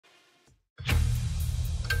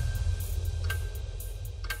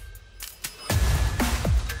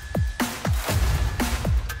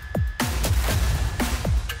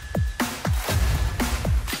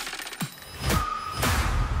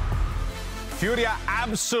Furia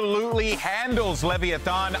absolutely handles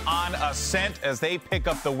Leviatán on Ascent as they pick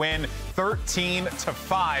up the win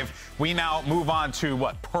 13-5. We now move on to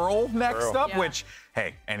what? Pearl next up, which,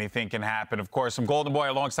 hey, anything can happen. Of course, some Golden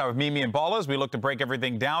Boy alongside with Mimi and Ballas. We look to break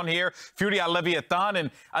everything down here. Furia Leviatán.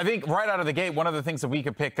 And I think right out of the gate, one of the things that we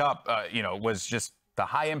could pick up, was just the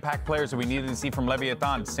high-impact players that we needed to see from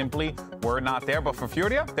Leviatán simply were not there. But for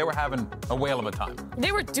Furia, they were having a whale of a time.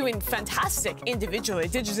 They were doing fantastic individually.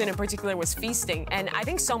 Digizin in particular was feasting. And I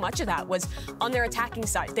think so much of that was on their attacking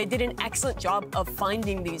side. They did an excellent job of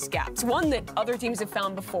finding these gaps. One that other teams have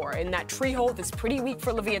found before. And that tree hold is pretty weak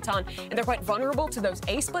for Leviatán. And they're quite vulnerable to those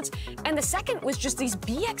A splits. And the second was just these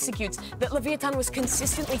B executes that Leviatán was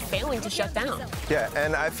consistently failing to shut down. Yeah,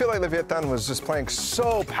 and I feel like Leviatán was just playing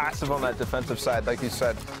so passive on that defensive side. Like you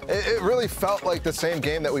said, it really felt like the same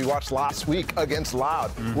game that we watched last week against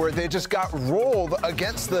Loud, where they just got rolled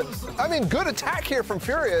against the, good attack here from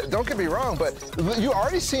Furia, don't get me wrong, but you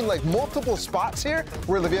already seen like multiple spots here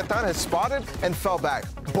where Leviatán has spotted and fell back.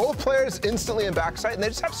 Both players instantly in backside, and they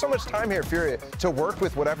just have so much time here, Furia, to work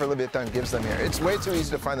with whatever Leviatán gives them here. It's way too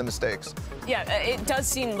easy to find the mistakes. Yeah, it does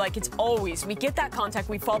seem like it's always, we get that contact,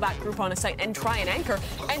 we fall back group on a site and try and anchor,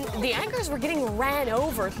 and the anchors were getting ran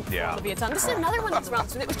over for Leviatán. This is another one of those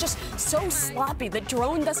rounds where it was just so sloppy. The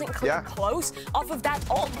drone doesn't clear close off of that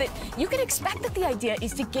ult that you can expect that the idea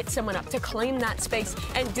is to get someone up, to claim that space,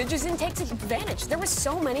 and Digizin takes advantage. There were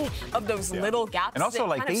so many of those little gaps and also, that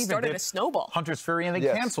like, kind of started a snowball. Hunter's Fury, and they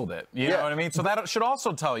canceled it. You know what I mean? So that should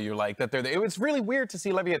also tell you, like, that it was really weird to see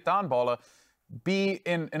Leviatán Balla be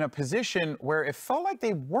in a position where it felt like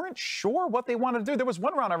they weren't sure what they wanted to do. There was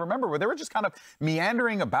one round I remember where they were just kind of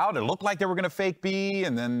meandering about. It looked like they were going to fake B,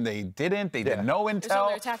 and then they didn't. They didn't know intel. On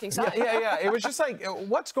their attacking side. Yeah. It was just like,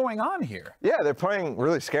 what's going on here? Yeah, they're playing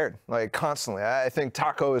really scared, like constantly. I think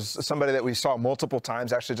Taco is somebody that we saw multiple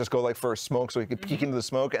times actually just go like for a smoke so he could peek into the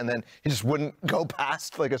smoke, and then he just wouldn't go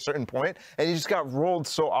past like a certain point, and he just got rolled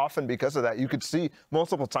so often because of that. You could see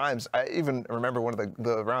multiple times. I even remember one of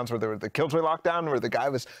the rounds where there was the Killjoy lockdown, where the guy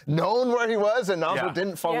was known where he was and Naldo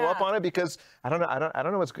didn't follow up on it because I don't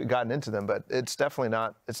know what's gotten into them, but it's definitely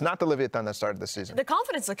not. It's not the Leviatán that started this season. The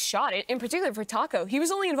confidence looks shot. In particular for Taco, he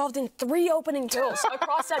was only involved in 3 opening kills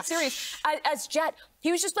across that series. As Jet,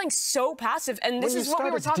 he was just playing so passive, and this is what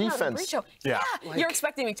we were talking about in the pre-show. You're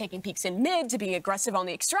expecting to be taking peeks in mid, to be aggressive on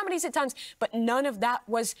the extremities at times, but none of that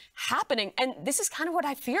was happening. And this is kind of what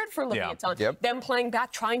I feared for Leviatán. Them playing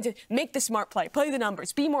back, trying to make the smart play the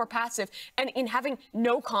numbers, be more passive, and in having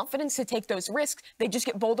no confidence to take those risks, they just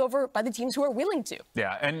get bowled over by the teams who are willing to.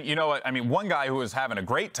 Yeah, and you know what? I mean, one guy who was having a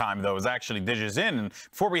great time, though, is actually Digizin. And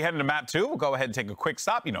before we head into map 2, we'll go ahead and take a quick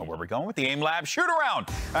stop. You know where we're going with the Aim Lab shoot around.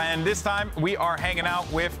 And this time, we are hanging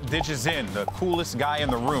out with Digizin, the coolest guy in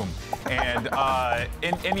the room. And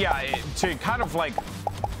to kind of like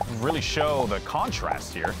really show the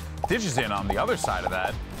contrast here, Digizin on the other side of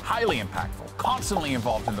that, highly impactful, constantly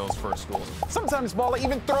involved in those first duels. Sometimes Balla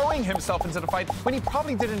even throwing himself into the fight when he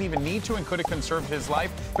probably didn't even need to and could have conserved his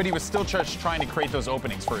life, but he was still just trying to create those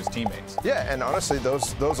openings for his teammates. Yeah, and honestly,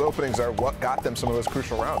 those openings are what got them some of those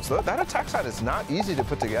crucial rounds. That attack side is not easy to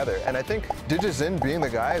put together, and I think Digizin being the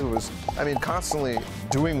guy who was, constantly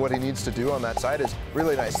doing what he needs to do on that side is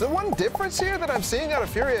really nice. The one difference here that I'm seeing out of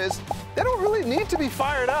Furia is they don't really need to be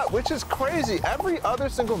fired up, which is crazy. Every other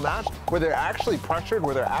single match where they're actually pressured,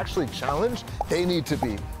 where they're actually challenged, they need to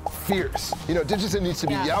be fierce. Digizin needs to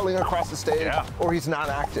be yelling across the stage or he's not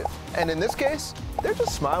active. And in this case, they're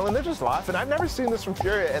just smiling, they're just laughing. I've never seen this from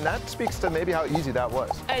Furia, and that speaks to maybe how easy that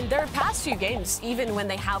was. And their past few games, even when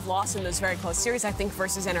they have lost in those very close series, I think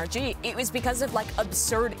versus NRG, it was because of like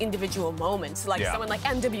absurd individual moments, like someone like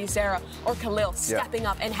MW Zara or Khalil stepping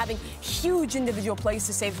up and having huge individual plays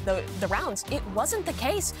to save the rounds. It wasn't the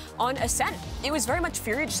case on Ascent. It was very much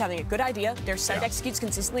Furia just having a good idea, their site executes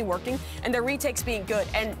consistently working, and their retakes being good.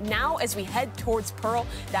 And now as we head towards Pearl,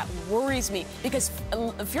 that worries me because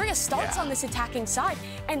Furia starts on this attacking side,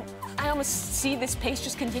 and I almost see this pace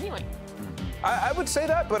just continuing. I would say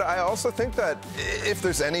that, but I also think that if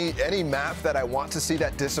there's any map that I want to see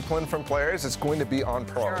that discipline from players, it's going to be on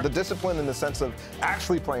Pearl. The discipline in the sense of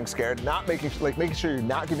actually playing scared, not making sure you're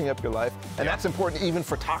not giving up your life, and that's important even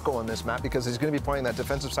for Taco on this map because he's going to be playing that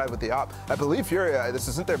defensive side with the op. I believe Furia, this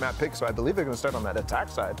isn't their map pick, so I believe they're going to start on that attack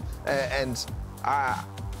side, and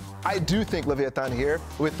I do think Leviatán here,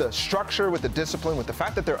 with the structure, with the discipline, with the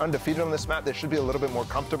fact that they're undefeated on this map, they should be a little bit more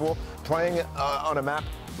comfortable playing on a map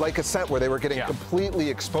like Ascent, where they were getting completely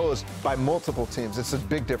exposed by multiple teams. It's a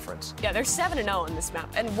big difference. Yeah, they're 7-0 on this map,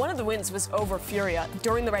 and one of the wins was over Furia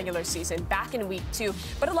during the regular season, back in week 2.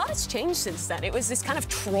 But a lot has changed since then. It was this kind of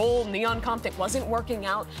troll neon comp that wasn't working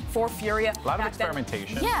out for Furia. A lot of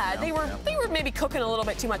experimentation. Yeah, they were maybe cooking a little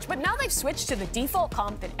bit too much, but now they've switched to the default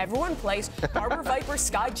comp that everyone plays, Harbor Viper,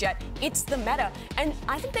 Skyjet. It's the meta, and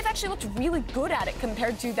I think they've actually looked really good at it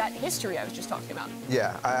compared to that history I was just talking about.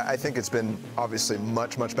 Yeah, I think it's been obviously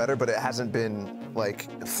much, much better, but it hasn't been like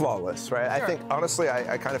flawless, right? Sure. I think honestly,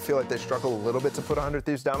 I kind of feel like they struggle a little bit to put 100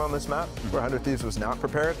 Thieves down on this map, where 100 Thieves was not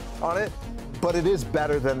prepared on it. But it is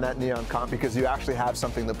better than that neon comp because you actually have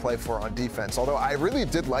something to play for on defense. Although I really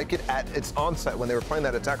did like it at its onset when they were playing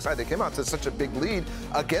that attack side. They came out to such a big lead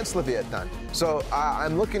against Leviatán. So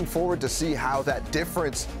I'm looking forward to see how that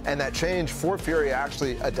difference and that change for Furia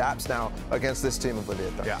actually adapts now against this team of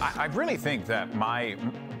Leviatán. Yeah, I really think that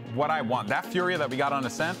what I want, that Furia that we got on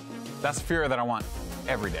Ascent, that's Furia that I want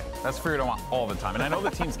every day. That's Furia I want all the time. And I know the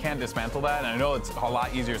teams can dismantle that, and I know it's a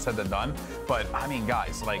lot easier said than done, but I mean,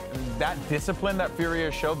 guys, like that discipline that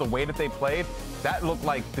Furia showed, the way that they played, that looked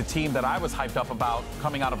like the team that I was hyped up about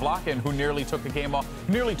coming out of lock-in, who nearly took a game off,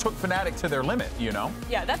 nearly took Fnatic to their limit, you know?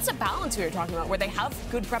 Yeah, that's a balance we were talking about, where they have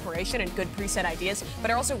good preparation and good preset ideas, but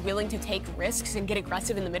are also willing to take risks and get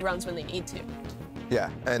aggressive in the mid-rounds when they need to. Yeah,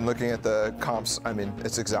 and looking at the comps, I mean,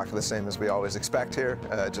 it's exactly the same as we always expect here.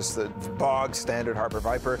 Just the bog standard Harbor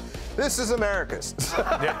Viper. This is America's.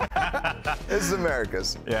 This is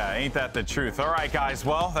America's. Yeah, ain't that the truth? All right, guys,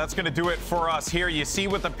 well, that's going to do it for us here. You see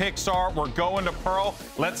what the picks are. We're going to Pearl.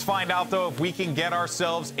 Let's find out, though, if we can get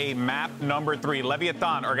ourselves a map number 3.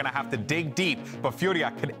 Leviatán are going to have to dig deep, but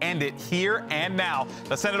Furia could end it here and now.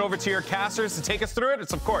 Let's send it over to your casters to take us through it.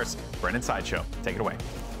 It's, of course, Brendan Sideshow. Take it away.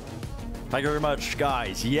 Thank you very much,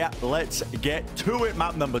 guys. Yeah, let's get to it.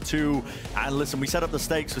 Map number 2. And listen, we set up the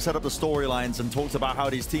stakes, we set up the storylines, and talked about how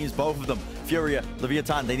these teams, both of them, Furia,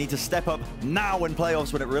 Leviatán, they need to step up now in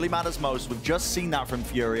playoffs when it really matters most. We've just seen that from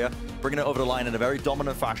Furia, bringing it over the line in a very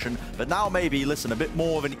dominant fashion. But now maybe, listen, a bit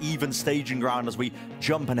more of an even staging ground as we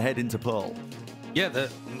jump and head into Pearl. Yeah, the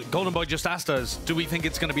Golden Boy just asked us, do we think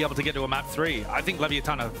it's going to be able to get to a map 3? I think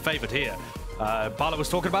Leviatán are favored here. Bala was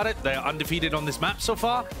talking about it. They're undefeated on this map so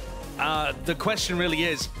far. The question really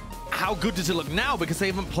is, how good does it look now? Because they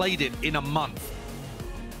haven't played it in a month.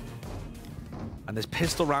 And this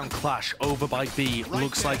pistol round clash over by B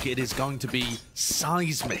looks like it is going to be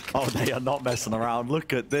seismic. Oh, they are not messing around.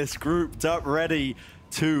 Look at this, grouped up, ready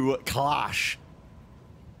to clash.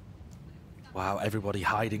 Wow, everybody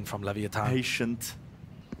hiding from Leviatán. Patient.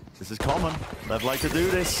 This is common. They'd like to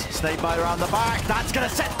do this. Snake bite around the back. That's going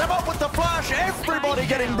to set them up with the flash. Everybody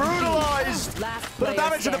getting brutalized. But the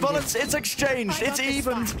damage to the bullets, it's exchanged. It's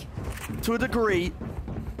evened to a degree.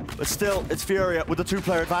 But still, it's Furia with the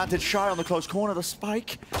 2-player advantage. Shy on the close corner. The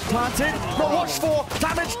spike planted. But watch for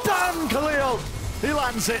damage done. Khalil, he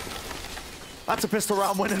lands it. That's a pistol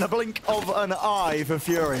round win in a blink of an eye for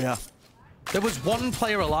Furia. There was 1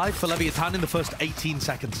 player alive for Leviatán in the first 18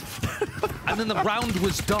 seconds. And then the round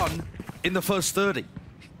was done in the first 30.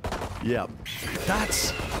 Yeah.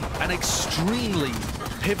 That's an extremely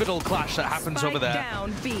pivotal clash that happens over there.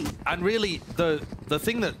 Down, B. And really, the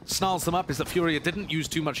thing that snarls them up is that Furia didn't use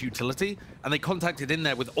too much utility, and they contacted in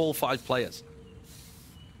there with all 5 players.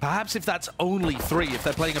 Perhaps if that's only 3, if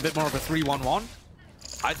they're playing a bit more of a 3-1-1,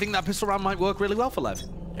 I think that pistol round might work really well for Lev.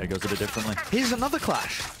 Yeah, it goes a bit differently. Here's another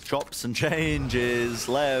clash. Chops and changes.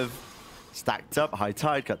 Lev stacked up. High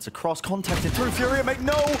tide cuts across. Contacted through. Furia make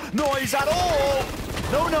no noise at all.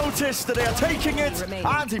 No notice that they are taking it.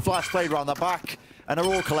 Anti-flash played around the back. And they're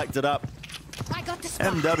all collected up. I got the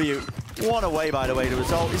spot. MW, 1 away, by the way, to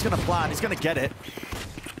result. He's going to plan. He's going to get it.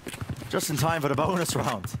 Just in time for the bonus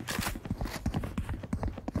round.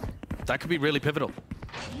 That could be really pivotal.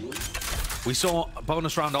 We saw a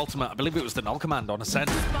bonus round ultimate, I believe it was the null command on Ascent,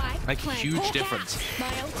 make a huge difference.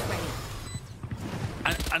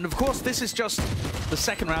 And of course, this is just the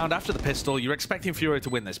second round after the pistol. You're expecting Furia to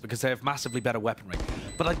win this because they have massively better weaponry.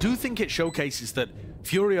 But I do think it showcases that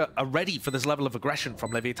Furia are ready for this level of aggression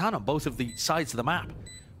from Leviatán on both of the sides of the map.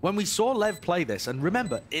 When we saw Lev play this, and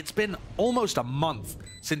remember, it's been almost a month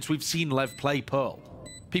since we've seen Lev play Pearl.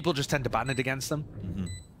 People just tend to ban it against them.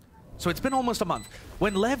 So it's been almost a month.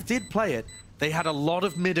 When Lev did play it, they had a lot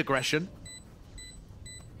of mid-aggression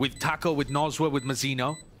with Taco, with Nozwa, with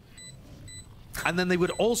Mazzino. And then they would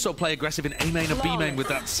also play aggressive in A main and B main with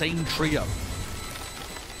that same trio.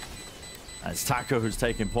 And it's Taco who's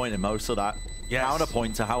taking point in most of that. Yes.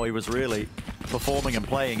 Counterpoint to how he was really performing and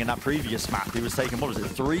playing in that previous map. He was taking, what was it,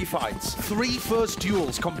 3 fights? 3 first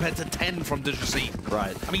duels compared to 10 from DJZ.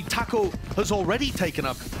 Right. I mean, Taco has already taken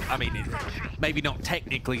up, I mean, maybe not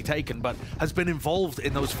technically taken, but has been involved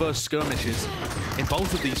in those first skirmishes in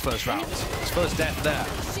both of these first rounds. His first death there.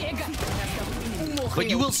 But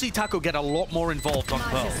you will see Taco get a lot more involved on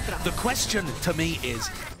Pearl. The question to me is,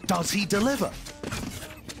 does he deliver?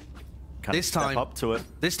 This time, up to it.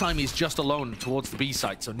 This time he's just alone towards the B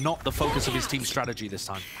site, so not the focus of his team strategy this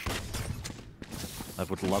time. I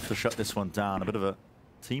would love to shut this one down. A bit of a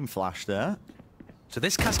team flash there. So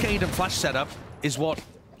this cascade and flash setup is what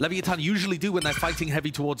Leviatán usually do when they're fighting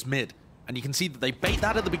heavy towards mid. And you can see that they bait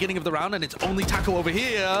that at the beginning of the round, and it's only Taco over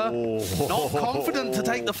here. Oh. Not confident to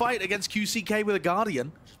take the fight against QCK with a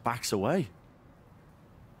Guardian. Just backs away.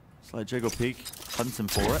 Slight jiggle peek, hunting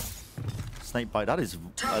for it. Snake bite, that is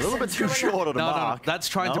a little bit too short of the mark. No, that's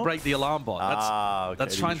trying to break the alarm bot. Okay,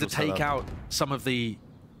 that's trying to take out some of the...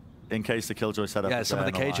 In case the Killjoy setup. Yeah, some of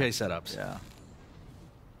the KJ setups. Yeah.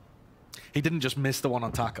 He didn't just miss the one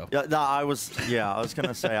on Taco. Yeah, no, I was going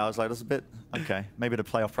to say, I was like, that's a bit, okay, maybe the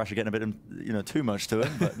playoff pressure getting a bit, you know, too much to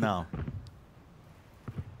him, but no.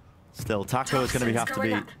 Still, Taco is going to have to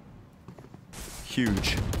be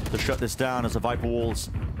huge to shut this down as the Viper Wall's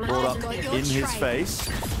brought up in his face.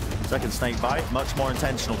 Second snake bite, much more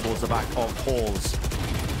intentional towards the back of Halls.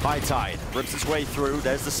 High Tide rips its way through.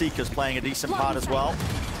 There's the Seekers playing a decent part as well.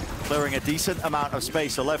 Clearing a decent amount of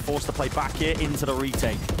space, so LEV forced to play back here into the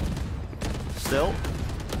retake. Still,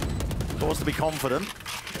 cause to be confident.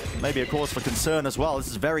 Maybe a cause for concern as well. This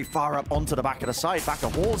is very far up onto the back of the side. Back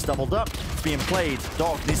of Halls doubled up. It's being played.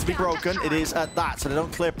 Dog needs to be broken. It is at that, so they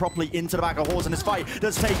don't clear properly into the back of Halls in this fight.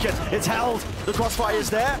 Does take it. It's held. The crossfire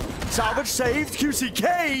is there. Salvage saved.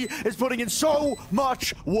 QCK is putting in so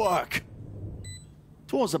much work.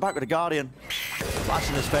 Towards the back with the Guardian. Flash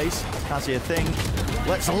in his face. Can't see a thing.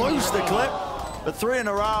 Let's loose the clip. But 3 in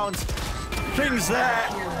a round. Things there.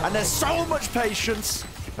 And there's so much patience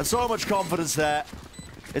and so much confidence there.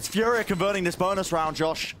 It's Furia converting this bonus round,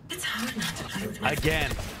 Josh. Again.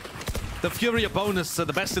 The Furia bonus are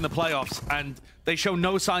the best in the playoffs, and they show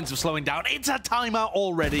no signs of slowing down. It's a timeout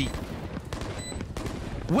already.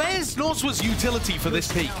 Where's Norsewa's utility for this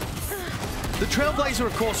peak? The Trailblazer,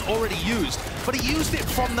 of course, already used, but he used it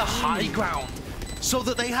from the high ground so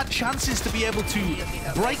that they had chances to be able to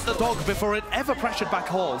break the dog before it ever pressured back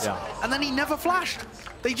Halls. Yeah. And then he never flashed.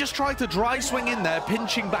 They just tried to dry swing in there,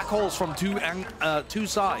 pinching back Halls from two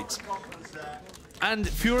sides. And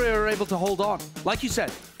Furia are able to hold on. Like you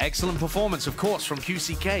said, excellent performance, of course, from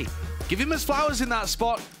QCK. Give him his flowers in that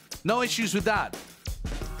spot. No issues with that.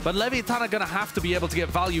 But Leviatán are going to have to be able to get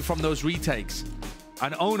value from those retakes.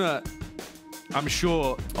 And Owner, I'm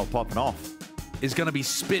sure... Oh, popping off. ...is going to be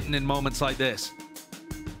spitting in moments like this.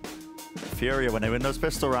 Furia, when they win those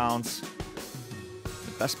pistol rounds,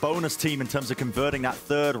 best bonus team in terms of converting that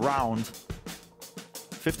third round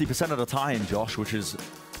 50% of the time, Josh, which is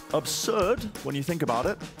absurd when you think about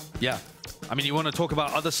it. Yeah. I mean, you want to talk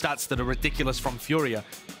about other stats that are ridiculous from Furia.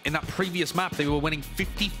 In that previous map, they were winning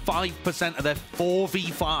 55% of their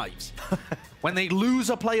 4v5s. When they lose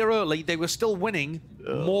a player early, they were still winning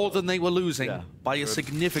more than they were losing by a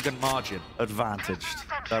significant margin. Advantaged.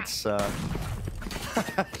 That's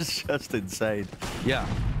just insane. Yeah.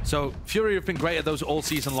 So Furia have been great at those all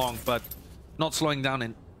season long, but not slowing down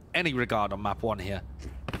in any regard on map 1 here.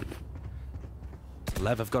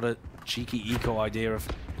 LEV have got a cheeky eco idea of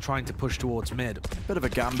trying to push towards mid. Bit of a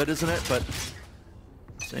gambit, isn't it? But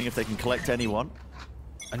seeing if they can collect anyone.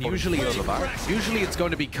 And usually it's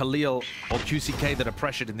going to be Khalil or QCK that are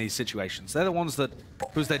pressured in these situations. They're the ones that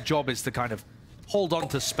whose their job is to kind of hold on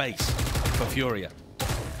to space for Furia.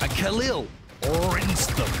 And Khalil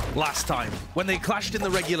rinsed them last time. When they clashed in the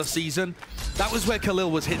regular season, that was where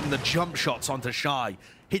Khalil was hitting the jump shots onto Shy,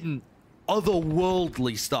 hitting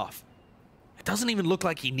otherworldly stuff. It doesn't even look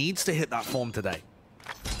like he needs to hit that form today.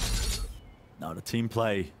 No, the team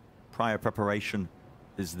play, prior preparation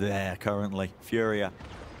is there currently. Furia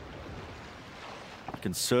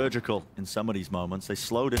looking surgical in some of these moments. They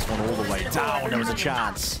slow this one all the way down. There was a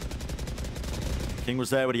chance. King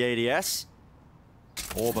was there with the ADS.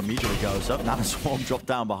 Orb immediately goes up. Now the Swarm dropped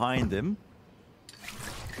down behind him.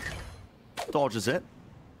 Dodges it.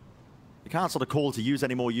 They cancel the call to use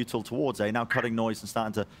any more util towards A. Now cutting noise and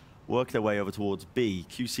starting to work their way over towards B.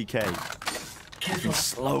 QCK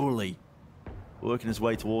slowly working his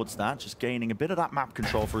way towards that, just gaining a bit of that map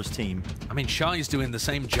control for his team. I mean, Shy's doing the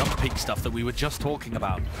same jump peak stuff that we were just talking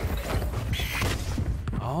about.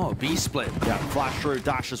 Oh, B split. Yeah, flash through,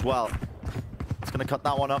 dash as well. It's going to cut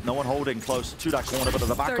that one up. No one holding close to that corner, but at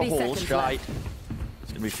the back of Halls, Shy is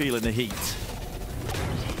going to be feeling the heat.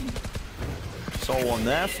 Saw one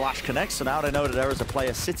there, flash connects, so now they know that there is a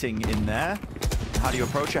player sitting in there. How do you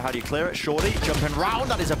approach it? How do you clear it? Shorty, jumping round.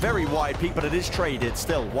 That is a very wide peak, but it is traded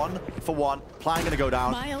still. 1 for 1. Plan gonna go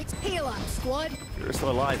down. Miles, heal up, squad. You're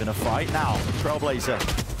still alive in a fight. Now, Trailblazer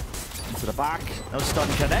into the back. No stun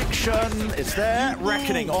connection. It's there.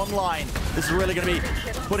 Reckoning online. This is really gonna be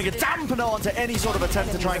putting a dampener onto any sort of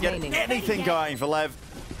attempt to try and get anything going for Lev.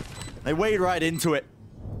 They wade right into it.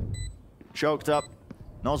 Choked up.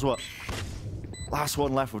 Nozwa. Last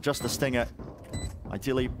one left with just the stinger.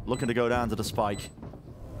 Ideally looking to go down to the spike.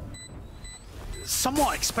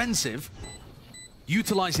 Somewhat expensive,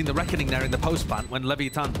 utilizing the Reckoning there in the post plant when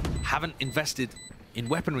Leviatán haven't invested in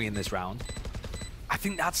weaponry in this round. I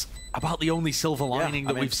think that's about the only silver lining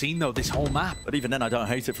that we've seen, though, this whole map. But even then, I don't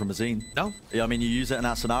hate it from Azine. No? Yeah, I mean, you use it in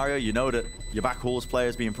that scenario, you know that your backhall's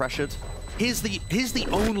player's being pressured. Here's the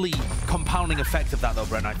only compounding effect of that, though,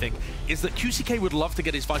 Brent, I think, is that QCK would love to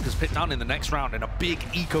get his Vikers pit down in the next round in a big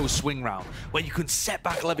eco swing round, where you can set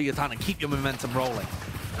back Leviatán and keep your momentum rolling.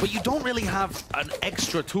 But you don't really have an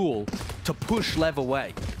extra tool to push Lev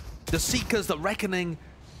away. The Seekers, the Reckoning,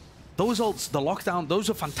 those ults, the lockdown, those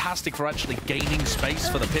are fantastic for actually gaining space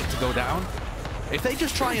for the pit to go down. If they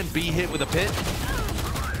just try and be hit with a pit,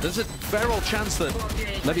 there's a very real chance that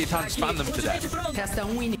Leviatán spam them to death.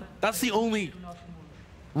 That's the only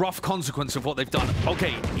rough consequence of what they've done.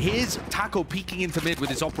 Okay, here's Taco peeking into mid with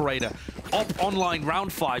his operator. Op online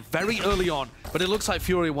round 5, very early on, but it looks like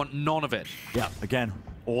Furia want none of it. Yeah, again,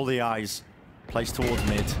 all the eyes placed towards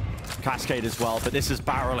mid. Cascade as well, but this is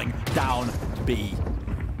barreling down B.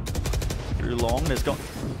 Too long. There's got,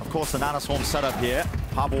 of course, the Nanoswarm setup here.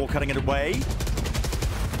 Harbor cutting it away.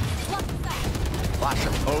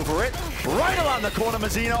 Flash over it. Right around the corner,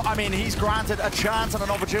 Mazzino. I mean, he's granted a chance and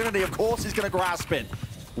an opportunity. Of course, he's going to grasp it.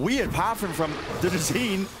 Weird pathing from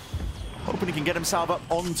Dejazine. Hoping he can get himself up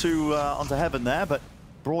onto heaven there, but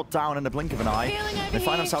brought down in the blink of an eye. They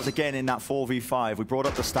find themselves again in that 4v5. We brought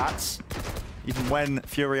up the stats. Even when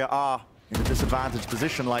Furia are in a disadvantaged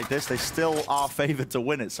position like this, they still are favored to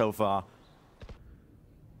win it so far.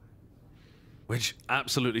 Which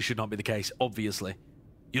absolutely should not be the case, obviously.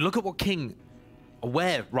 You look at what King, or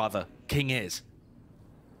where, rather, King is.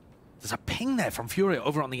 There's a ping there from Furia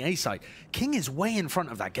over on the A side. King is way in front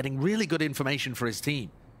of that, getting really good information for his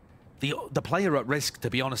team. The player at risk, to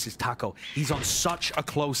be honest, is Taco. He's on such a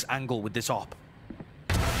close angle with this op.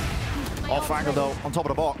 Off angle, though, on top of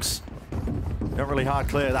the box. Don't really hard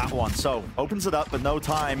clear that one, so opens it up, but no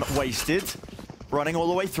time wasted. Running all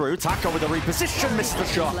the way through. Taco with a reposition, misses the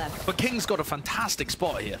shot. But King's got a fantastic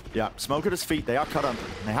spot here. Yeah, smoke at his feet. They are cut on.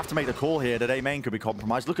 They have to make the call here that A main could be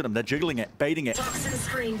compromised. Look at them. They're jiggling it, baiting it.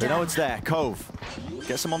 They know it's there. Cove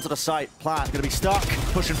gets them onto the site. Plant going to be stuck.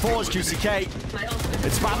 Pushing forwards, QCK.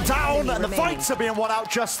 It's spammed down, and the fights are being won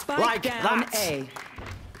out just like that.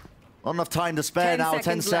 Not enough time to spare now.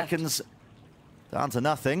 10 seconds. Down to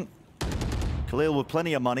nothing. Khalil with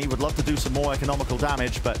plenty of money. Would love to do some more economical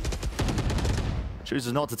damage, but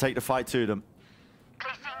chooses not to take the fight to them.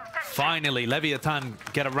 Finally, Leviatán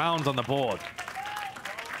get around on the board.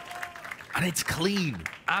 And it's clean.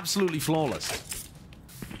 Absolutely flawless.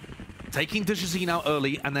 Taking Dejazine out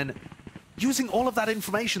early and then using all of that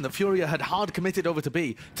information that Furia had hard committed over to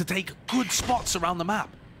B to take good spots around the map.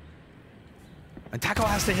 And Taco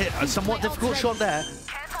has to hit a somewhat difficult shot there,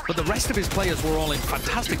 but the rest of his players were all in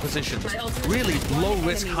fantastic positions. Really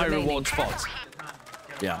low-risk, high-reward spots.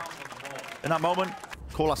 Yeah. In that moment,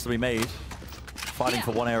 call has to be made. Fighting for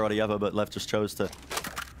one area or the other, but Lev just chose to, or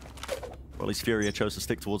at least Furia chose to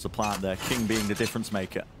stick towards the plant there. King being the difference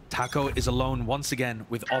maker. Taco is alone once again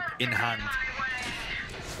with op in hand.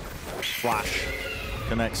 Flash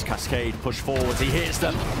connects, Cascade, push forwards, he hits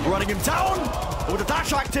them, running him down. With the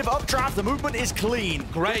dash active, updraft, the movement is clean.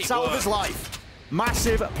 Great Gets out of his life.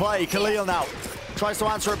 Massive play. Khalil now tries to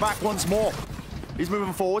answer it back once more. He's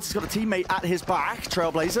moving forwards. He's got a teammate at his back.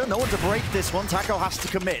 Trailblazer. No one to break this one. Taco has to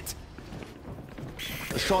commit.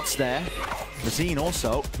 The shot's there. Mazine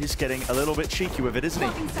also. He's getting a little bit cheeky with it,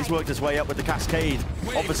 isn't he? He's worked his way up with the Cascade.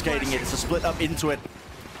 Obfuscating it. It's a split up into it.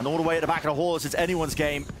 And all the way at the back of the horse. It's anyone's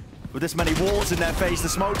game. With this many walls in their face. The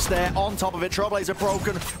smoke's there. On top of it. Trailblazer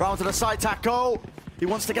broken. Round to the side. Taco. He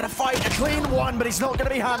wants to get a fight. A clean one. But he's not going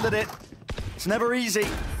to be handed it. It's never easy.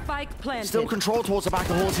 Spike planted. Still control towards the back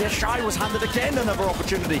of the horse here. Shy was handed again another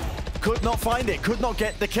opportunity. Could not find it, could not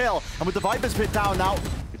get the kill. And with the Viper's pit down now,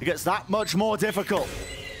 it gets that much more difficult.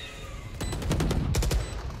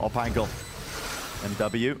 Op angle.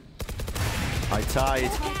 MW. High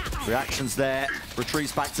tide. Reactions there.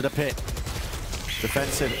 Retreats back to the pit.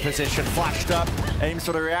 Defensive position flashed up. Aims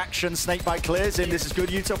for the reaction. Snakebite clears him. This is good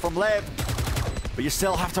util from Lev. but you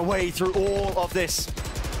still have to wade through all of this.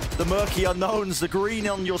 The murky unknowns, the green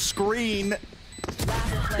on your screen.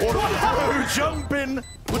 What jumping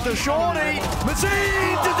with the shorty.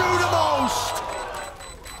 Mazine to do the most.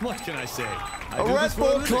 What can I say? A Red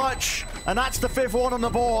Bull clutch, and that's the 5th one on the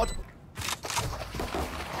board.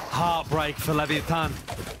 Heartbreak for Leviatán.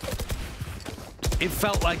 It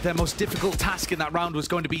felt like their most difficult task in that round was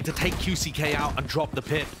going to be to take QCK out and drop the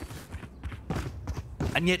pit.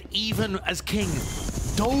 And yet, even as King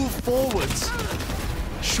dove forwards,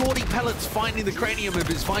 Shorty Pellets finding the cranium of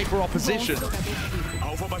his Viper opposition,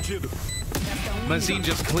 Mazine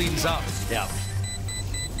just cleans up. Yeah.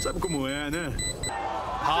 Sabe como é, né?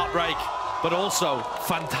 Heartbreak, but also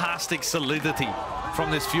fantastic solidity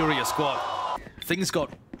from this Furia squad. Things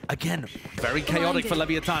got, again, very chaotic for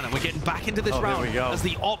Leviatán, and we're getting back into this round as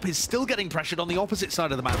the op is still getting pressured on the opposite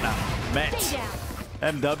side of the map now. Met.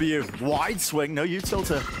 MW, wide swing, no util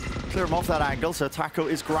to clear him off that angle, so Taco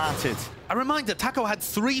is granted. A reminder, Taco had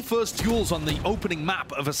 3 first duels on the opening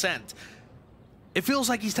map of Ascent. It feels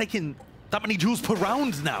like he's taking that many duels per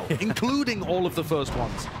round now, including all of the first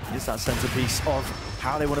ones. It's that centerpiece of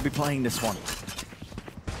how they want to be playing this one.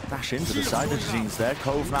 Dash into the side, Mazine's there,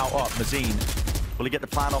 Cove now up, Mazine. Will he get the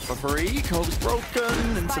plan off for free? Cove's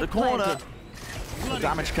broken into the corner. The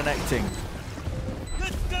damage connecting.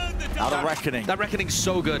 Now the Reckoning. That Reckoning's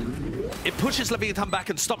so good. It pushes Leviatán back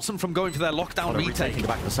and stops them from going for their lockdown retake. Retaking the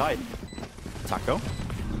back of the side. Taco.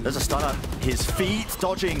 There's a stun at his feet,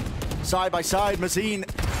 dodging side by side. Mazine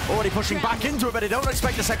already pushing back into it, but they don't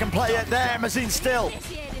expect a second player there. Mazine still.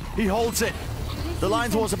 He holds it. The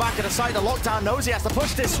line towards the back of the side. The lockdown knows he has to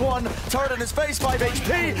push this one. Turret in his face, 5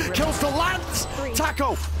 HP. Kills the Lance.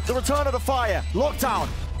 Taco, the return of the fire. Lockdown.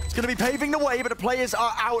 It's going to be paving the way, but the players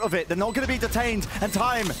are out of it. They're not going to be detained, and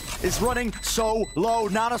time is running so low.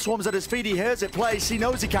 Nana Swarm's at his feet. He hears it place. He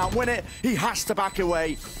knows he can't win it. He has to back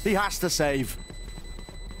away. He has to save.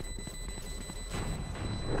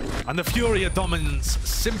 And the Furia dominance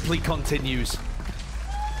simply continues.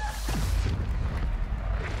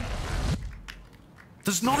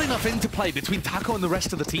 There's not enough interplay between Taco and the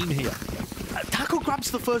rest of the team here. Taco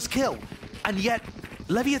grabs the first kill, and yet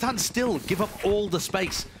Leviatán still give up all the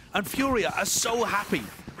space. And Furia are so happy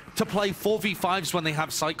to play 4v5s when they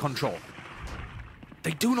have site control.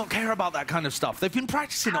 They do not care about that kind of stuff. They've been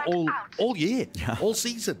practicing it all year, all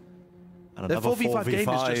season. And their 4v5 game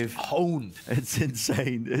is just honed. It's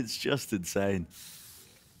insane. It's just insane.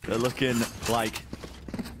 They're looking like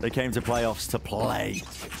they came to playoffs to play.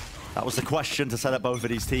 That was the question to set up both of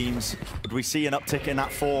these teams. Would we see an uptick in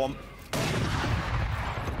that form?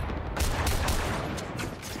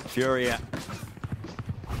 Furia.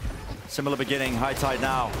 Similar beginning, high tide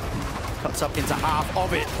now. Cuts up into half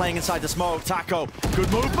of it, playing inside the smoke. Taco,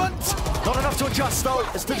 good movement. Not enough to adjust though,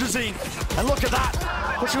 it's to Jazine. And look at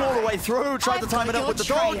that, pushing all the way through. Tried to time it up with the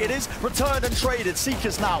dog. It is returned and traded.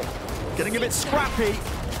 Seekers now getting a bit scrappy.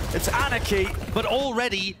 It's anarchy. But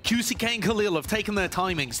already, QCK and Khalil have taken their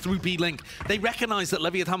timings through B-Link. They recognize that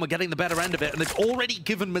Leviatán were getting the better end of it, and they've already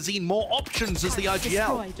given Mazine more options as the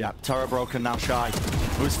IGL. Yeah, turret broken, now Shy.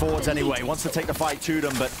 Moves forwards anyway, wants to take the fight to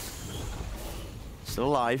them, but still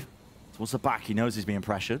alive. Towards the back, he knows he's being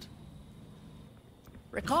pressured.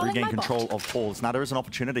 Regain control of Falls. Now there is an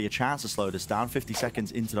opportunity, a chance to slow this down. 50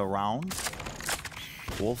 seconds into the round.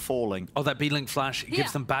 All falling. Oh, that B-Link flash, it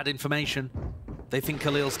gives them bad information. They think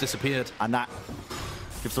Khalil's disappeared. And that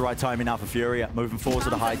gives the right timing now for Furia, moving forward to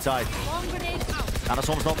the high tide.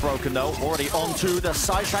 Anasom's not broken though, already onto the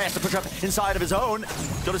side. Shy has to push up inside of his own.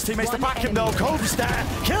 Got his teammates to back him though. Cove's there,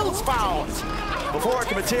 kills found. Before it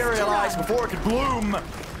can materialize, before it can bloom.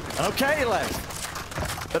 And okay,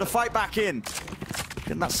 LEV. Better fight back in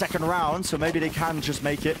that second round, so maybe they can just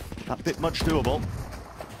make it that bit much doable.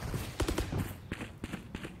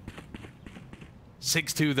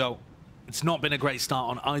 6-2 though. It's not been a great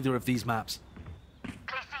start on either of these maps.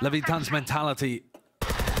 Leviatán's mentality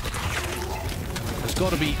has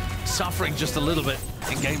got to be suffering just a little bit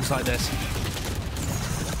in games like this.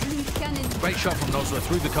 Great shot from Nozra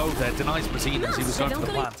through the code there, denies Mazine as he was going for the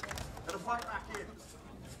plant.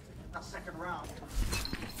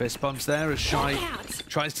 Fist bumps there as Shy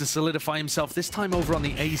tries to solidify himself, this time over on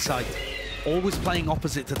the A side. Always playing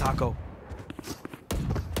opposite to Taco.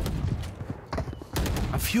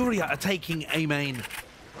 And Furia are taking A main,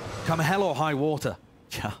 come hell or high water.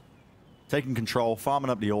 Yeah, taking control, farming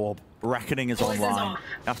up the orb. Reckoning is online. You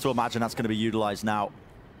have to imagine that's going to be utilized now.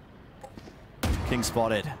 King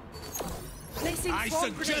spotted.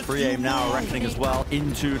 Free aim now, Reckoning as well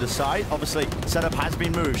into the side. Obviously, setup has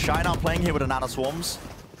been moved. Shy now playing here with the Nana Swarms.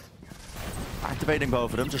 Activating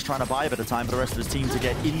both of them, just trying to buy a bit of time for the rest of his team to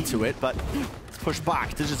get into it, but it's pushed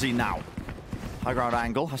back. Digizine now. High ground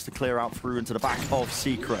angle, has to clear out through into the back of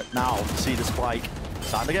Secret. Now, see the spike.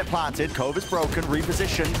 Starting to get planted. Cove is broken.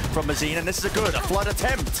 Reposition from Mazine, and this is a flood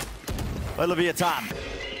attempt by Leviatán.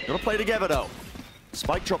 Gotta play together, though.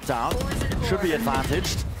 Spike drop down. Should be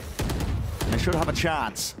advantaged. And they should have a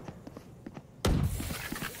chance.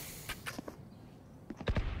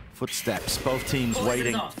 Footsteps. Both teams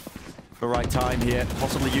waiting for the right time here.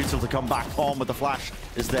 Possibly Util to come back on with the flash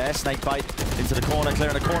is there. Snakebite into the corner,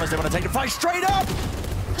 clearing the corners. They want to take the fight straight up!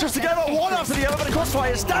 Just to get on one after the other, but the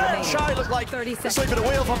crossfire is down. Shy looked like sleeping the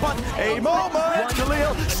wheel for fun. A moment!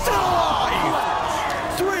 Khalil still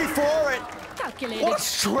alive! 3 for it! What a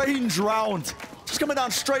strange round. Just coming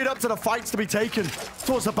down straight up to the fights to be taken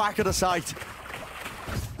towards the back of the site.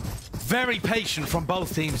 Very patient from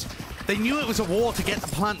both teams. They knew it was a war to get the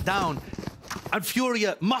plant down. And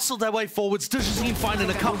Furia muscled their way forwards, Digizine finding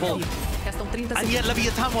a couple. And yet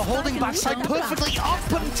Leviatán were holding backside perfectly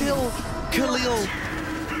up until Khalil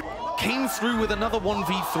came through with another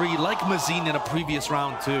 1v3 like Mazine in a previous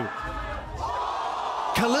round too.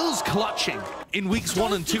 Khalil's clutching in weeks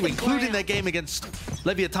 1 and 2, including their game against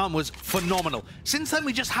Leviatán, was phenomenal. Since then,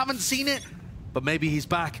 we just haven't seen it, but maybe he's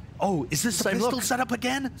back. Oh, is this the pistol setup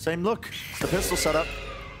again? Same look. It's the pistol setup.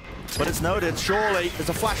 But it's noted, surely. There's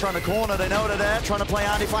a flash around the corner. They know they're there, trying to play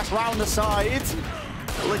anti-flash round the side.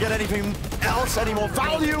 Will they get anything else, any more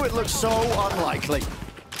value? It looks so unlikely.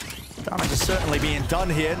 Damage is certainly being done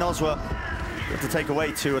here. Nozwa have to take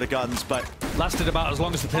away 2 of the guns, but lasted about as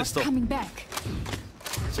long as the pistol. Coming back.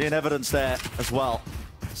 Seeing evidence there as well.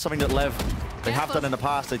 Something that LEV, they have done in the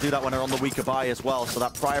past. They do that when they're on the weaker buy as well. So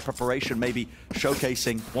that prior preparation maybe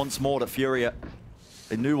showcasing once more that Furia,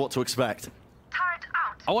 they knew what to expect.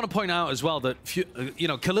 I want to point out as well that, you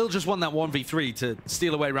know, Khalil just won that 1v3 to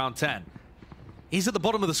steal away round 10. He's at the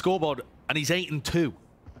bottom of the scoreboard, and he's 8-2.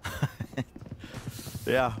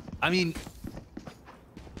 Yeah. I mean,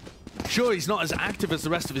 sure, he's not as active as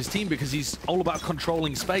the rest of his team because he's all about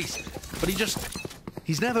controlling space, but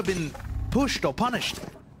he's never been pushed or punished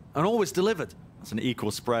and always delivered. It's an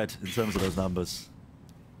equal spread in terms of those numbers.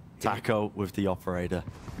 Taco with the operator.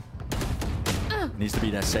 Needs to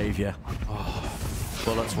be their savior. Oh.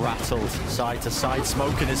 Bullets rattled side to side,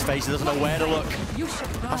 smoke in his face. He doesn't know where to look.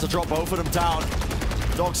 Has to drop both of them down.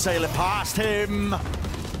 Dog sailing past him.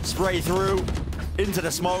 Spray through into the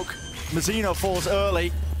smoke. Mazzino falls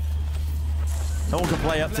early. No one can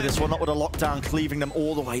play up to this one, not with a lockdown cleaving them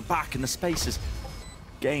all the way back. And the space is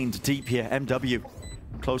gained deep here. MW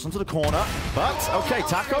close onto the corner, but okay,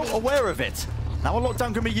 Taco aware of it. Now a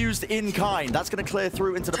lockdown can be used in kind. That's going to clear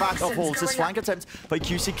through into the back of Halls. This flank attempt by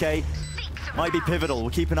QCK might be pivotal. We'll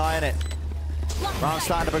keep an eye on it. Round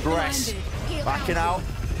stand of aggress. Backing out.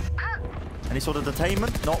 Any sort of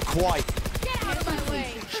detainment? Not quite.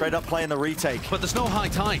 Straight up playing the retake. But there's no high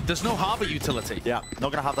tide. There's no harbor utility. Yeah,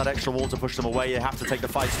 not going to have that extra wall to push them away. You have to take the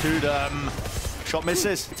fights to them. Shot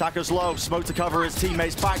misses. Taco's low. Smoke to cover his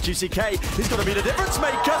teammates back. GCK, he's going to be the difference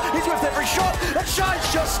maker. He's with every shot. And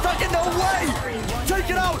Shine's just stuck in the way. Take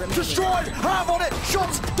it out. Destroyed. Have on it.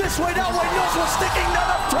 Shots this way, that way. Nozwa sticking. Not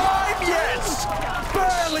enough time. Yes.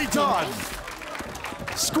 Barely done.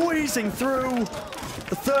 Squeezing through.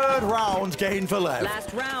 The 3rd round gain for LEV.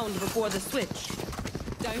 Last round before the switch.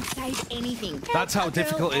 Don't save anything. That's how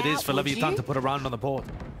difficult it is for Leviatán to put a round on the board.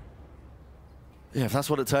 Yeah, if that's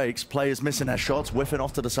what it takes, players missing their shots, whiffing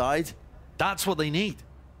off to the side. That's what they need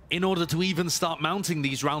in order to even start mounting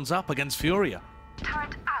these rounds up against Furia.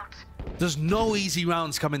 Turret out. There's no easy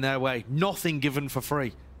rounds coming their way. Nothing given for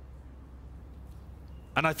free.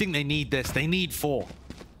 And I think they need this. They need 4.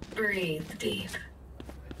 Breathe deep.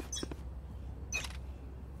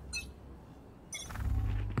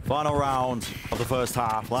 Final round of the first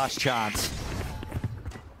half. Last chance.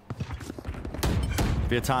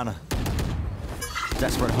 Leviatán.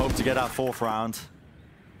 Desperate hope to get our 4th round.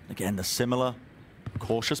 Again, the similar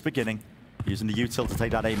cautious beginning. Using the util to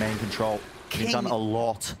take that A main control. He's done a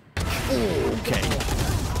lot. Okay.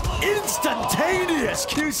 Instantaneous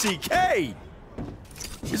QCK!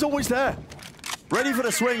 He's always there. Ready for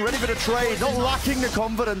the swing, ready for the trade, not lacking the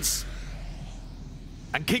confidence.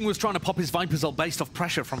 And King was trying to pop his Viper's ult based off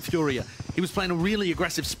pressure from Furia. He was playing a really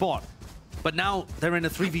aggressive spot. But now they're in a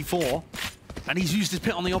 3v4, and he's used his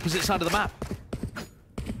pit on the opposite side of the map.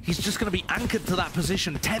 He's just going to be anchored to that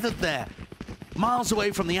position, tethered there, miles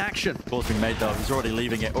away from the action. Ball's being made though. He's already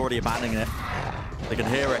leaving it, already abandoning it. They can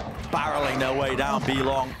hear it, barreling their way down B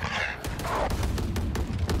long.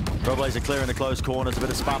 Trailblazer clearing the close corners, a bit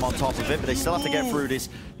of spam on top of it, but they still have to get through this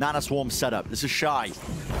Nana Swarm setup. This is Shy.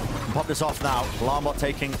 Pop this off now. Alarmbot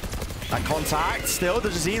taking That contact still,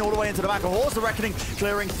 DeJazine all the way into the back of Horse, the Reckoning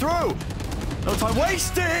clearing through. No time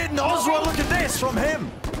wasted. Oswald, look at this from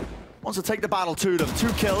him. Wants to take the battle to them. 2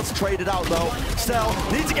 kills, traded out though. Still,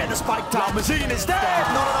 needs to get the spike down. Mazine is dead.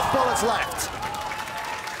 Not enough bullets left.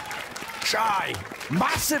 Shy,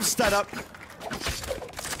 massive setup.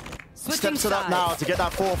 Steps it up now to get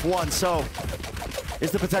that 4th one. So,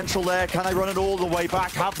 is the potential there? Can they run it all the way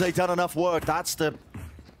back? Have they done enough work? That's the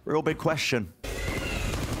real big question.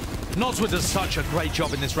 Noswa does such a great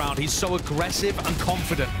job in this round. He's so aggressive and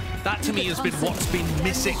confident. That, to me, has been what's been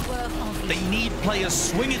missing. They need players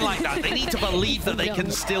swinging like that. They need to believe that they can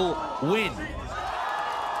still win.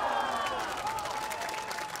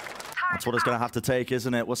 That's what it's going to have to take,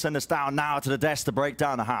 isn't it? We'll send us down now to the desk to break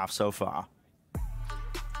down the half so far.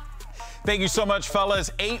 Thank you so much,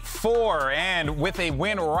 fellas. 8-4, and with a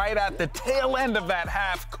win right at the tail end of that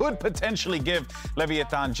half, could potentially give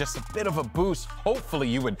Leviatán just a bit of a boost. Hopefully,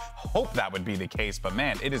 you would hope that would be the case, but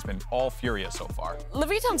man, it has been all Furia so far.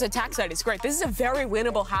 Leviatán's attack side is great. This is a very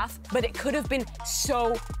winnable half, but it could have been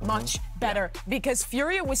so much better because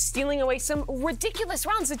Furia was stealing away some ridiculous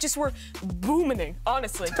rounds that just were booming,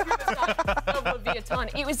 honestly. Of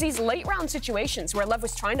Leviatán. It was these late round situations where Lev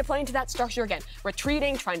was trying to play into that structure again,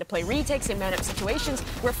 retreating, trying to play retakes in man-up situations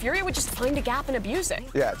where Furia would just find a gap and abuse it.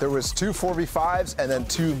 Yeah, there was 2 4v5s and then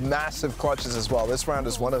 2 massive clutches as well. This round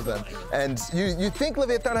is one of them. And you think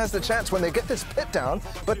Leviatán has the chance when they get this pit down,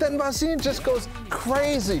 but then Mazine just goes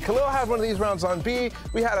crazy. Khalil had one of these rounds on B.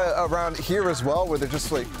 We had a round here as well where they're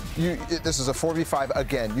just like, this is a 4v5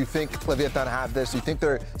 again. You think Leviatán have this. You think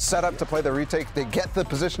they're set up to play the retake. They get the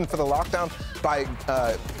position for the lockdown by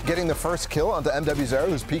getting the first kill onto MW0,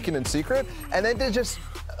 who's peeking in secret. And then they just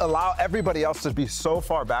allow everybody else to be so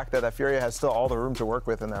far back there that Furia has still all the room to work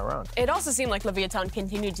with in that round. It also seemed like Leviatán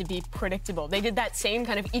continued to be predictable. They did that same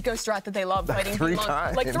kind of eco strat that they love, fighting 3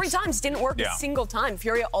 times. Like 3 times, didn't work a single time.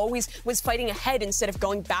 Furia always was fighting ahead instead of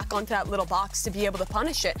going back onto that little box to be able to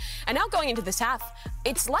punish it. And now going into this half,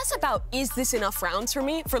 it's less about, is this enough rounds for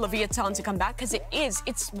me, for Leviatán to come back? Because it is.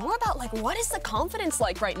 It's more about, like, what is the confidence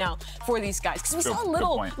like right now for these guys? Because we saw a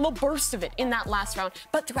little burst of it in that last round.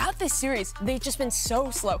 But throughout this series, they've just been so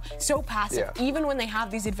slow, so passive, even when they have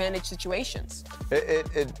these advantage situations.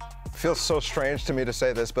 It feels so strange to me to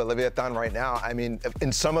say this, but Leviatán right now, I mean,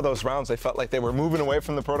 in some of those rounds, they felt like they were moving away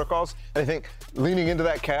from the protocols. And I think leaning into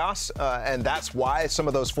that chaos, and that's why some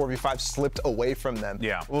of those 4v5 slipped away from them.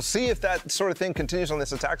 Yeah. We'll see if that sort of thing continues on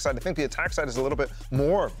this attack side. I think the attack side is a little bit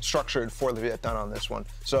more structured for Leviatán on this one.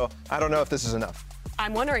 So I don't know if this is enough.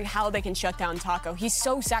 I'm wondering how they can shut down Taco. He's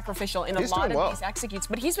so sacrificial in a lot of these executes,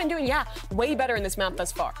 but he's been doing, way better in this map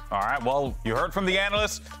thus far. All right, well, you heard from the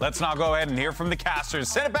analysts. Let's now go ahead and hear from the casters.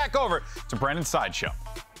 Send it back over to Brendan's Sideshow.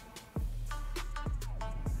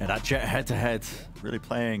 Yeah, that Jet head-to-head really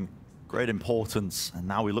playing great importance. And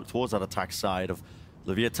now we look towards that attack side of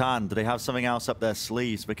Leviatán. Do they have something else up their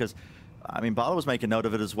sleeves? Because I mean, Bala was making note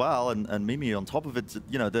of it as well, and Mimi on top of it,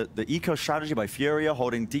 you know, the eco strategy by Furia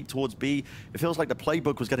holding deep towards B, it feels like the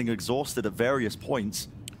playbook was getting exhausted at various points.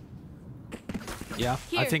 Yeah,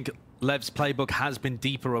 I think Lev's playbook has been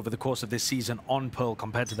deeper over the course of this season on Pearl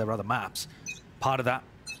compared to their other maps. Part of that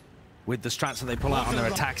with the strats that they pull out on their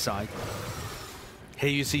attack side.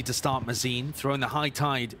 Here you see to start Mazine throwing the high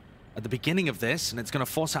tide at the beginning of this, and it's going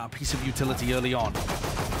to force out a piece of utility early on.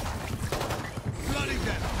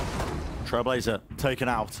 Trailblazer taken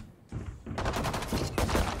out.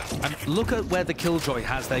 And look at where the Killjoy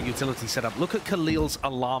has their utility set up. Look at Khalil's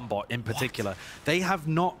alarm bot in particular. They have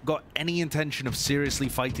not got any intention of seriously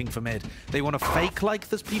fighting for mid. They want to fake like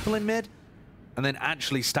there's people in mid and then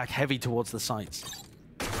actually stack heavy towards the sites.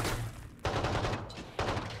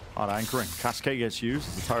 Hard anchoring. Cascade gets used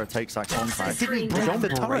as the turret takes that contact. Didn't break the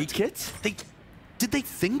turret. Did they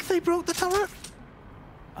think they broke the turret?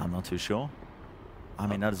 I'm not too sure. I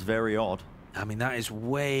mean, that is very odd. I mean, that is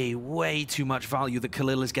way, way too much value that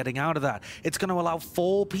Khalil is getting out of that. It's going to allow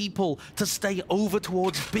 4 people to stay over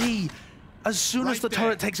towards B. As soon as the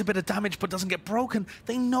turret takes a bit of damage but doesn't get broken,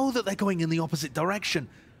 they know that they're going in the opposite direction.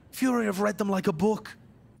 Fury have read them like a book.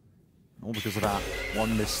 All because of that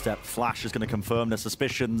one misstep. Flash is going to confirm their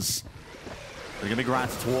suspicions. They're going to be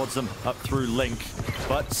granted towards them up through Link.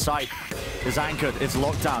 But Sight is anchored. It's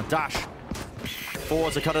locked down. Dash.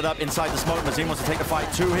 Forwards are cut it up inside the smoke. Mazine wants to take the fight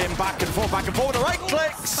to him. Back and forth, back and forth. The right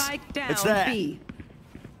clicks. It's there. B.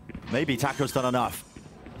 Maybe Taco's done enough.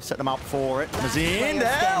 Set them out for it. Mazine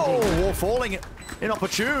there. Oh, wall falling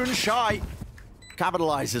inopportune. Shy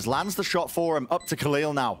capitalizes. Lands the shot for him. Up to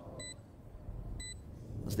Khalil now.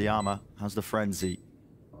 Has the armor. Has the frenzy.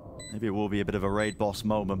 Maybe it will be a bit of a raid boss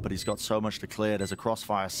moment, but he's got so much to clear. There's a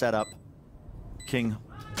crossfire set up. King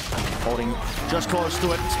Holding just close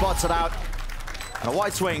to it, spots it out. And a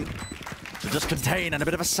wide swing to just contain and a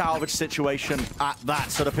bit of a salvage situation at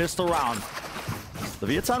that. So the pistol round.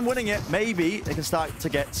 Leviatán winning it. Maybe they can start to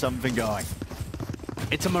get something going.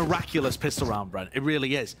 It's a miraculous pistol round, Brent. It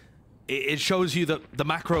really is. It shows you that the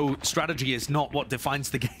macro strategy is not what defines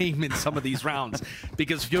the game in some of these rounds,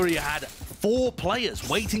 because Furia had 4 players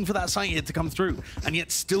waiting for that sight hit to come through, and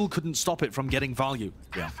yet still couldn't stop it from getting value.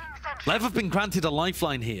 Yeah. LEV have been granted a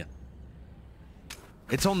lifeline here.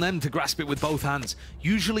 It's on them to grasp it with both hands.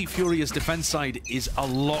 Usually Furia's defense side is a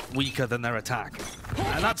lot weaker than their attack.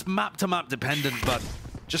 And that's map-to-map dependent, but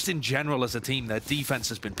just in general as a team, their defense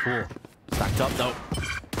has been poor. Stacked up though.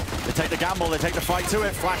 They take the gamble, they take the fight to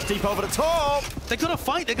it. Flash deep over the top. They're gonna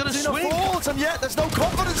fight, they're gonna swing. Falls, and yet there's no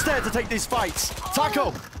confidence there to take these fights.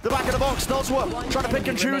 Taco, the back of the box, Nosworth, trying to pick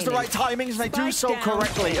and choose the right timings, and they do so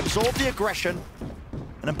correctly. Absorb the aggression, and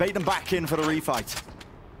then bait them back in for the refight.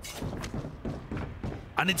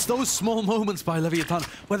 And it's those small moments by Leviatán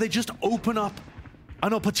where they just open up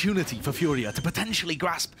an opportunity for Furia to potentially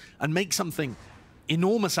grasp and make something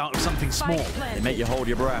enormous out of something small. They make you hold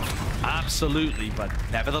your breath. Absolutely, but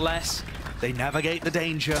nevertheless, they navigate the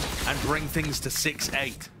danger and bring things to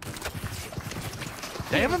 6-8.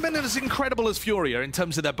 They haven't been as incredible as Furia in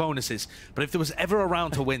terms of their bonuses, but if there was ever a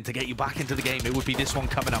round to win to get you back into the game, it would be this one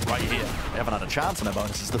coming up right here. They haven't had a chance in their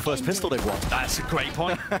bonuses. It's the first pistol they've won. That's a great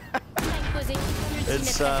point.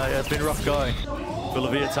 It's been rough going for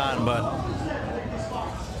Leviatán, but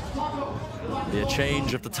the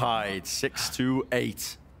change of the tide,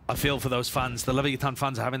 6-8. I feel for those fans. The Leviatán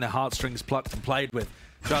fans are having their heartstrings plucked and played with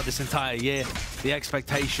throughout this entire year. The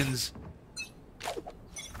expectations.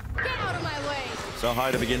 Get out of my way. So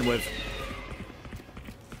high to begin with.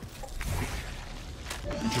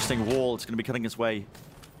 Interesting wall. It's going to be cutting its way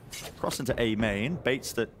across into A main.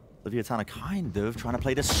 Baits that Leviatán are kind of trying to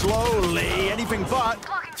play this slowly. Anything but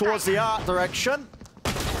towards the art direction.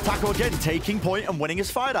 Taco again taking point and winning his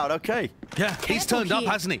fight out. Okay. Yeah, he's turned up,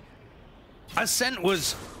 hasn't he? Ascent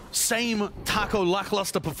was same Taco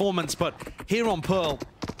lackluster performance, but here on Pearl,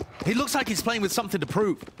 he looks like he's playing with something to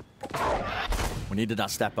prove. We needed that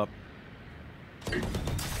step up.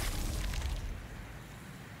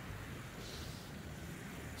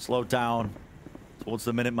 Slow down towards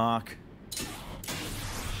the minute mark.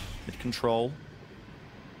 Mid control.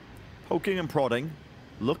 Poking and prodding.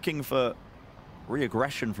 Looking for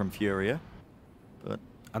re-aggression from Furia.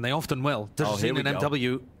 And they often will. Here we in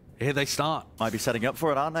MW, here they start. Might be setting up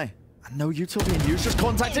for it, aren't they? And no Utopian use, just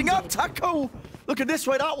contacting up. Taco! Looking this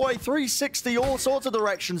way, that way, 360, all sorts of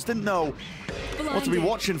directions. Didn't know what to be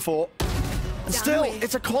watching for. And still,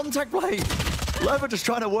 it's a contact play. LEV are just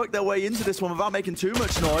trying to work their way into this one without making too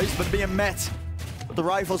much noise, but being met with the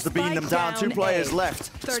rifles to beam them down. 2 players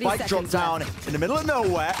left. Spike dropped down in the middle of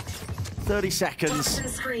nowhere. 30 seconds.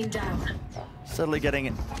 Steadily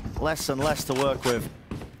getting less and less to work with.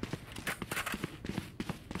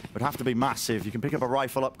 Would have to be massive. You can pick up a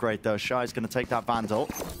rifle upgrade though. Shy's going to take that Vandal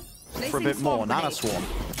for a bit more. Nana Swarm.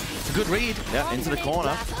 It's a good read. Yeah, into the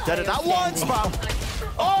corner. Dead at that one spam.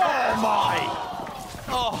 Oh my!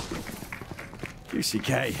 Oh.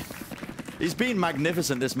 UCK. He's been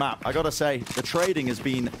magnificent this map. I gotta say, the trading has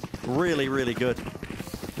been really, really good.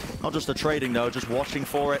 Not just the trading though, just watching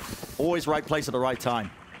for it. Always right place at the right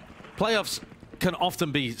time. Playoffs can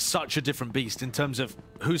often be such a different beast in terms of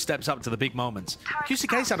who steps up to the big moments.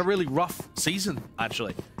 QCK's had a really rough season,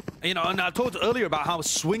 actually. You know, and I talked earlier about how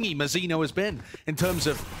swingy Mazzino has been in terms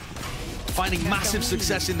of finding massive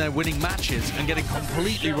success in their winning matches and getting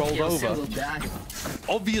completely rolled over.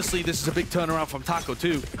 Obviously, this is a big turnaround from Taco,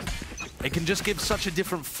 too. It can just give such a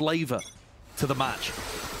different flavor to the match.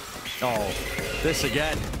 Oh, this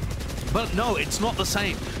again. But no, it's not the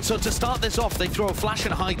same. So to start this off, they throw a flash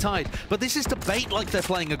and a high tide. But this is to bait like they're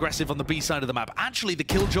playing aggressive on the B side of the map. Actually, the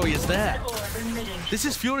killjoy is there. This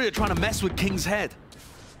is Furia trying to mess with King's head.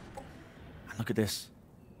 And look at this.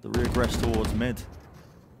 The regress towards mid.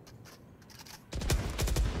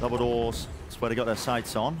 Double doors. That's where they got their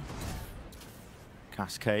sights on.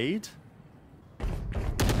 Cascade.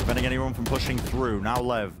 Preventing anyone from pushing through. Now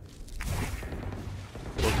LEV.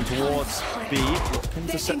 Looking towards B, looking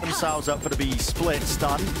to set themselves up for the B split.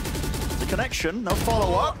 Stun. The connection, no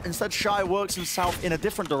follow-up. Instead, Shy works himself in a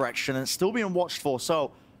different direction and it's still being watched for,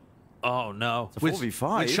 so... Oh, no. It's a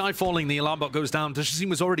 4v5. With Shy falling, the alarm bot goes down. Dashazim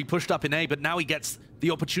was already pushed up in A, but now he gets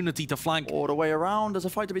the opportunity to flank. All the way around. There's a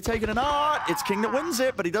fight to be taken in art. It's King that wins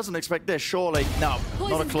it, but he doesn't expect this, surely. No,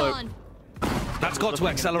 not a clue. That's got to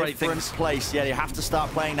accelerate things. Place. Yeah, you have to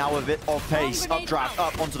start playing now with a bit of pace. Updraft,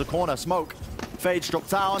 up onto the corner. Smoke. Fades drop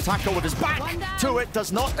down. Taco with his back to it.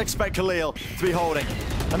 Does not expect Khalil to be holding.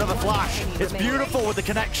 Another flash. It's beautiful with the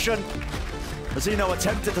connection. Mazzino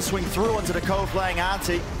attempted to swing through onto the code playing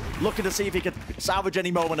anti, looking to see if he could salvage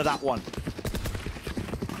any moment of that one.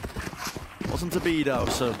 Wasn't to be though,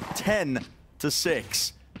 so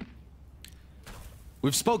 10-6.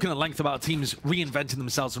 We've spoken at length about teams reinventing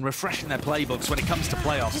themselves and refreshing their playbooks when it comes to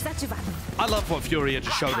playoffs. I love what Furia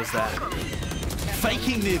just showed us there.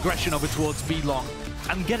 Faking the aggression over towards B long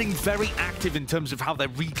and getting very active in terms of how they're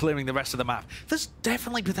re-clearing the rest of the map. There's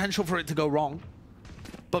definitely potential for it to go wrong,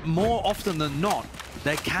 but more often than not,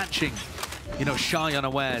 they're catching, you know, Shy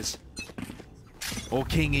unawares. Or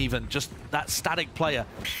King even, just that static player.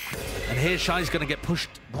 And here Shy's gonna get pushed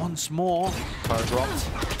once more. Power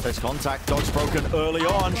dropped. There's contact. Dodge broken early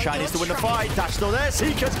on. Shy needs to win the fight. Dash still there.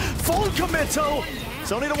 Seekers full committal.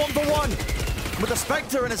 It's only the 1-for-1. With the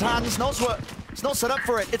Spectre in his hands, it's not set up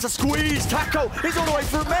for it. It's a squeeze. Taco, he's all the way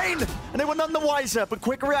through main. And they were none the wiser, but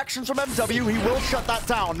quick reactions from MW. He will shut that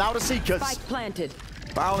down. Now the Seekers. Spike planted.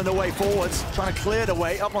 Barreling the way forwards, trying to clear the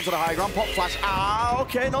way up onto the high ground. Pop flash. Ah,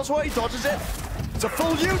 okay, Noswa, he dodges it. It's a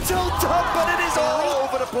full util dump, but it is all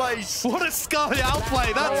over the place. What a Sky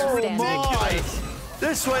outplay, that's ridiculous.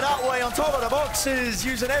 This way, that way, on top of the boxes,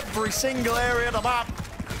 using every single area of the map.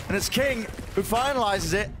 And it's King who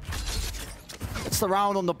finalizes it. It's the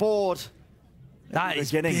round on the board. That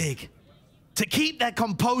is big. To keep their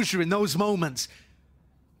composure in those moments,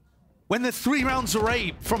 when they're 3 rounds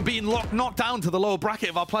away from being knocked down to the lower bracket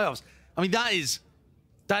of our playoffs. I mean, that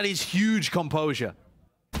is huge composure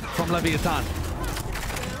from Leviatán.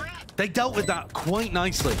 They dealt with that quite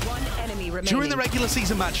nicely. One enemy remaining. During the regular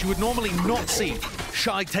season match, you would normally not see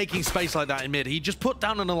Shy taking space like that in mid. He'd just put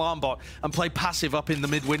down an alarm bot and play passive up in the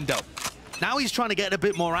mid window. Now he's trying to get a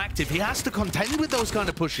bit more active. He has to contend with those kind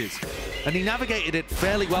of pushes. And he navigated it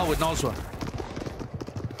fairly well with Noswa.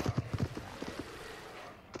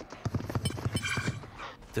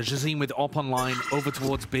 The Jazim with Op online over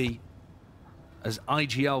towards B as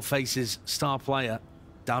IGL faces star player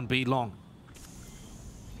down B long.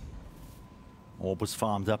 Orb was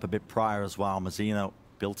farmed up a bit prior as well. Mazzino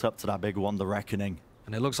built up to that big one, the Reckoning.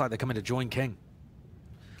 And it looks like they're coming to join King.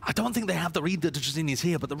 I don't think they have the read that Jazim is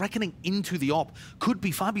here, but the Reckoning into the Op could be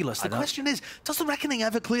fabulous. The question is, does the Reckoning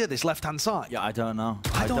ever clear this left-hand side? Yeah, I don't know.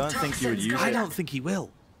 I don't think he would use it. I don't think he will.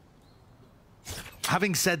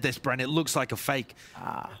 Having said this, Bren, it looks like a fake.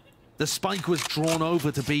 The spike was drawn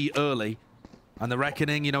over to B early, and the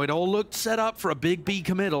Reckoning, you know, it all looked set up for a big B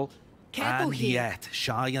committal. And yet,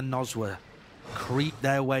 Shy and Noswa creep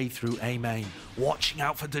their way through A main, watching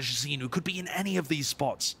out for Dejazine, who could be in any of these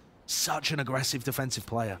spots. Such an aggressive defensive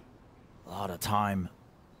player. A lot of time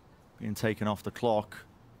being taken off the clock.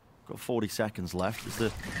 Got 40 seconds left. Is the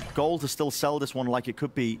goal to still sell this one like it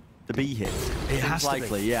could be the B hit? It has likely,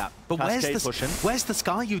 to be. Yeah. But where's the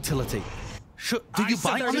Sky utility? Do you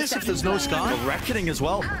buy on this if there's no Sky? The Reckoning as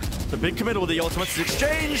well. The big committal with the ultimates is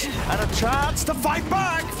exchanged, and a chance to fight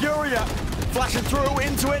back. Furia flashing through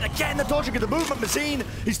into it. Again, the dodging of the movement. Mazzine,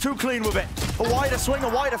 he's too clean with it. A wider swing, a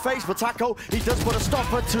wider face, but Taco, he does put a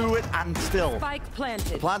stopper to it, and still. Spike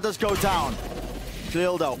planted. Plan does go down.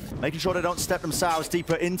 Dildo, making sure they don't step themselves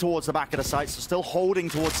deeper in towards the back of the site, so still holding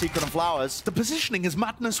towards Secret and Flowers. The positioning is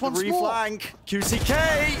madness once more. Reflank,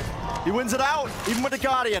 QCK, he wins it out, even with the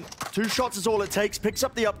Guardian. 2 shots is all it takes, picks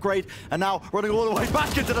up the upgrade, and now running all the way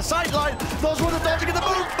back into the sideline. Those were the dodging of the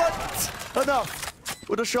move, but enough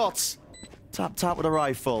with the shots. Tap with a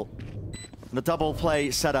rifle. And the double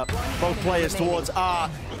play setup. Both players towards R.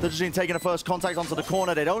 They're just taking a first contact onto the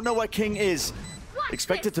corner. They don't know where King is.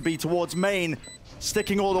 Expected to be towards main.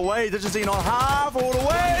 Sticking all the way. They're just on half all the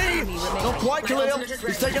way. Not quite Khalil.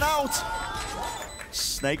 He's taken out.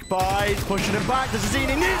 Snake bite, pushing him back. This is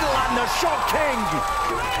Zini Needlander, Shot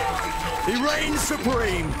King. He reigns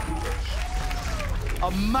supreme.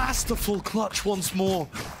 A masterful clutch once more.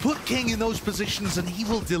 Put King in those positions and he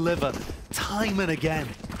will deliver time and again.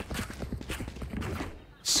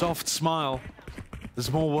 Soft smile.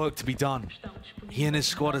 There's more work to be done. He and his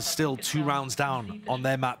squad are still 2 rounds down on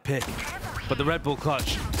their map pick. But the Red Bull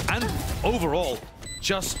clutch, and overall,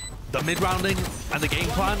 just the mid-rounding and the game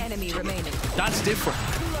plan, that's different.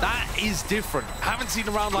 That is different. Haven't seen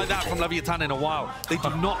a round like that from Leviatán in a while. They do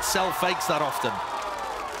not sell fakes that often.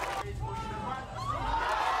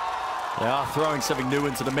 They are throwing something new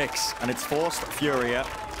into the mix, and it's forced Furia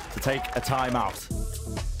to take a timeout.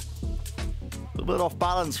 A little bit off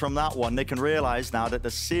balance from that one. They can realize now that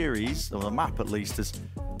the series, or the map at least, is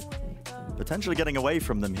potentially getting away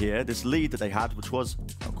from them here. This lead that they had, which was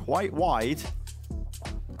quite wide,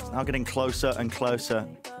 is now getting closer and closer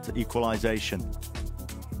to equalization.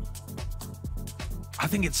 I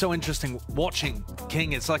think it's so interesting watching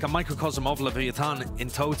King. It's like a microcosm of Leviatán in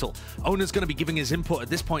total. Owner's going to be giving his input at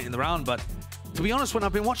this point in the round, but to be honest, when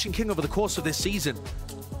I've been watching King over the course of this season,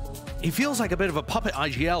 he feels like a bit of a puppet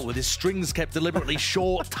IGL with his strings kept deliberately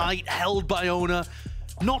short, tight, held by Owner.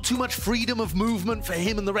 Not too much freedom of movement for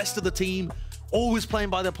him and the rest of the team. Always playing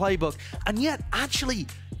by the playbook. And yet, actually,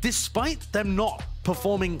 despite them not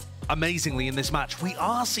performing amazingly in this match, we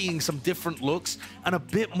are seeing some different looks and a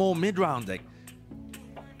bit more mid-rounding.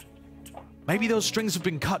 Maybe those strings have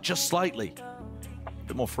been cut just slightly. A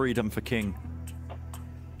bit more freedom for King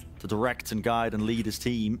to direct and guide and lead his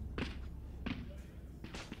team.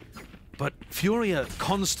 But Furia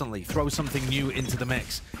constantly throws something new into the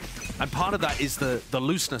mix. And part of that is the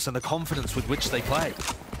looseness and the confidence with which they play.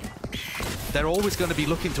 They're always going to be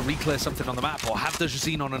looking to re-clear something on the map or have the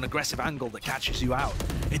Jacine on an aggressive angle that catches you out.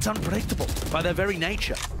 It's unpredictable by their very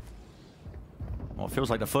nature. Well, it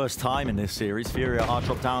feels like the first time in this series. Furia are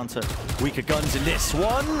dropped down to weaker guns in this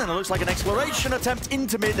one. And it looks like an exploration attempt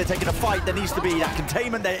into mid. They're taking a fight. There needs to be that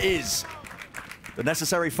containment. There is. The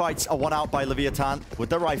necessary fights are won out by Leviatán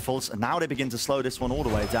with their rifles. And now they begin to slow this one all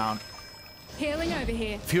the way down. Healing over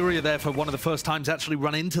here. Furia there for one of the first times actually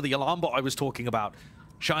run into the alarm bot I was talking about.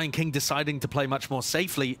 Shy and King deciding to play much more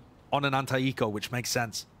safely on an anti-eco, which makes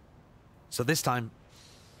sense. So this time,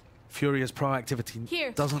 Furia's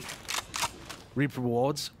proactivity doesn't reap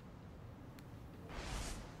rewards.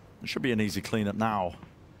 It should be an easy cleanup now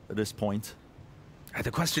at this point.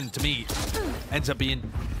 The question to me ends up being,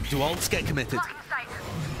 do ults get committed?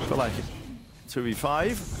 I feel like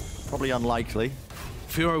 2v5, probably unlikely.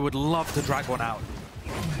 Furia would love to drag one out.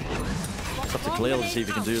 It's up to Khalil to see if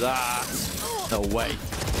he can do that. No way.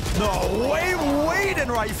 No way, wading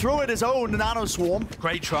right through it, his own nano swarm.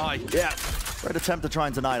 Great try. Yeah, great attempt to try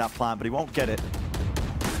and deny that plan, but he won't get it.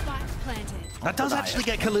 That does actually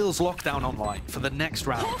get Khalil's lockdown online for the next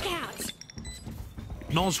round.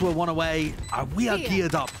 Nozwa one away. We are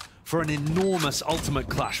geared up for an enormous ultimate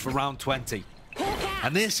clash for round 20.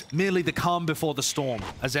 And this, merely the calm before the storm,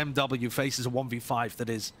 as MW faces a 1v5 that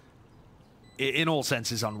is, in all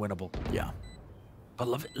senses, unwinnable. Yeah. But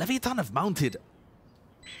Leviatán have mounted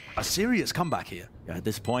a serious comeback here. Yeah, at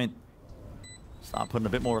this point, start putting a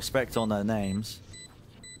bit more respect on their names.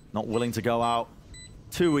 Not willing to go out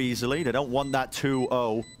too easily. They don't want that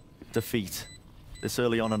 2-0 defeat. This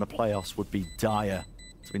early on in the playoffs would be dire.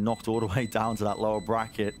 To be knocked all the way down to that lower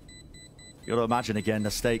bracket. You got to imagine again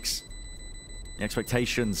the stakes, the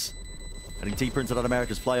expectations. Getting deeper into that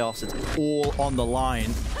Americas playoffs, it's all on the line.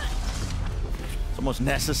 It's almost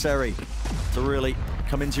necessary to really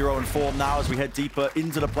come into your own form now as we head deeper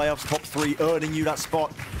into the playoffs. Top 3 earning you that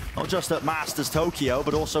spot, not just at Masters Tokyo,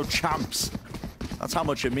 but also Champs. That's how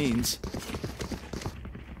much it means.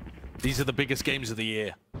 These are the biggest games of the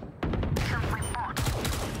year.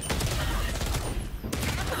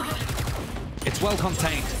 It's well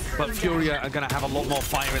contained, but Furia are going to have a lot more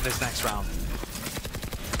fire in this next round.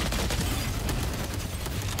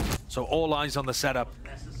 So all eyes on the setup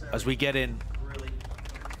as we get in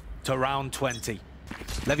to round 20.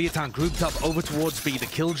 Leviatán grouped up over towards B. The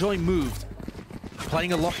Killjoy moved,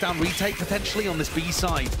 playing a lockdown retake potentially on this B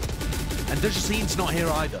side. And the Jacine's not here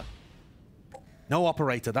either. No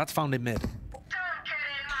operator, that's found in mid.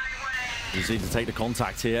 You just need to take the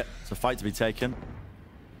contact here. It's a fight to be taken.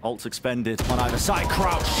 Ults expended on either side.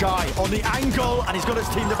 Crouch Shy on the angle, and he's got his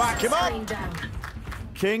team to back him up.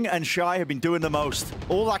 King and Shy have been doing the most.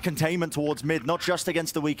 All that containment towards mid, not just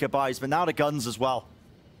against the weaker buys, but now the guns as well.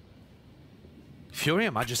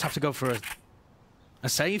 Furia might just have to go for a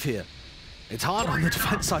save here. It's hard on the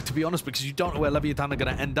defense side, to be honest, because you don't know where Leviatán are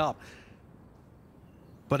going to end up.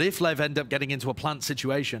 But if Lev end up getting into a plant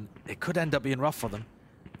situation, it could end up being rough for them.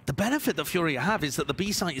 The benefit that Furia have is that the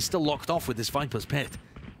B site is still locked off with this Viper's Pit.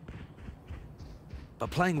 But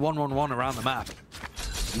playing 1-1-1 around the map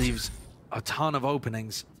leaves a ton of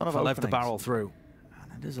openings for Lev to barrel through.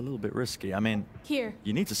 And it is a little bit risky. I mean, here,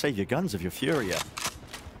 you need to save your guns if you're Furia.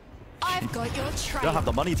 I've got your trail. You don't have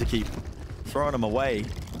the money to keep throwing them away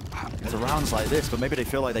into rounds like this, but maybe they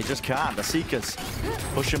feel like they just can't. The Seekers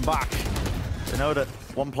pushing back. They know that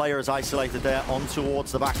one player is isolated there on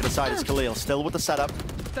towards the back of the side. It's Khalil still with the setup.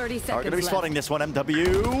 30 seconds Are going to be left. spotting this one,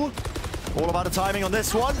 MW. All about the timing on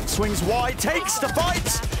this one. Swings wide, takes the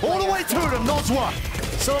fight all the way to them. Nozwa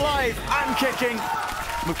still alive and kicking.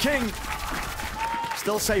 King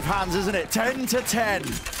still safe hands, isn't it?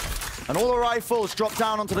 10-10. And all the rifles drop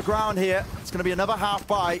down onto the ground here. It's going to be another half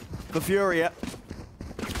buy for Furia.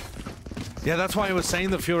 Yeah, that's why I was saying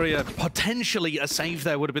that Furia, potentially a save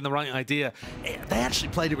there would have been the right idea. They actually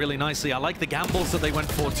played it really nicely. I like the gambles that they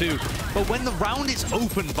went for too. But when the round is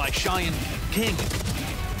opened by Shy and King,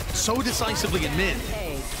 so decisively in mid,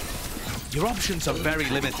 your options are very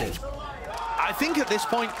limited. I think at this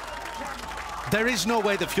point, there is no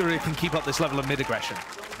way that Furia can keep up this level of mid aggression.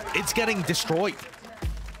 It's getting destroyed.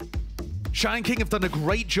 Shy and King have done a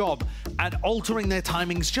great job at altering their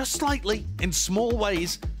timings just slightly in small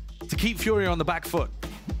ways to keep Furia on the back foot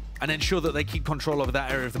and ensure that they keep control over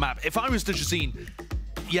that area of the map. If I was Dejazine,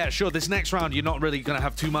 yeah, sure, this next round you're not really going to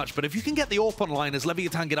have too much, but if you can get the AWP online as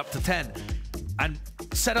Leviatán get up to 10 and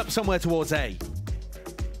set up somewhere towards A,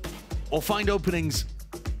 or find openings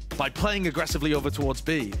by playing aggressively over towards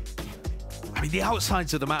B, I mean, the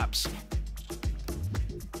outsides of the maps,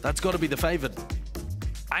 that's got to be the favored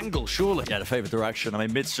angle, surely. Yeah, the favorite direction. I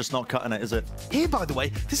mean, mid's just not cutting it, is it? Here, by the way,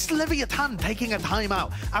 this is Leviatán taking a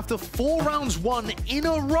timeout after 4 rounds won in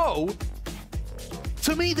a row.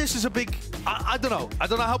 To me, this is a big... I don't know. I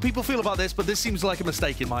don't know how people feel about this, but this seems like a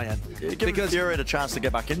mistake in my end. You're giving Furia a chance to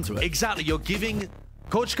get back into it. Exactly. You're giving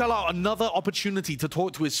Coach Kalau another opportunity to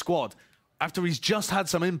talk to his squad after he's just had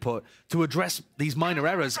some input to address these minor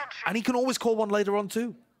errors, and he can always call one later on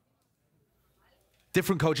too.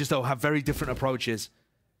 Different coaches, though, have very different approaches.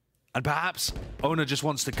 And perhaps owner just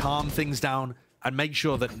wants to calm things down and make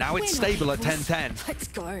sure that now it's stable at 10-10. Let's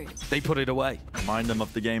go. They put it away. Remind them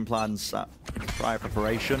of the game plans prior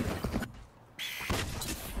preparation.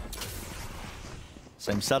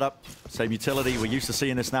 Same setup, same utility. We're used to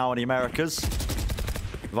seeing this now in the Americas.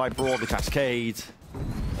 Viper Orb, the Cascade.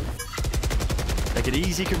 They get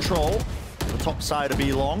easy control. The top side of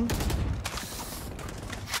B long.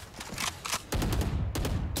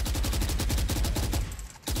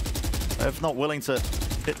 They're not willing to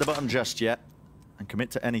hit the button just yet and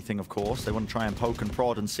commit to anything, of course. They want to try and poke and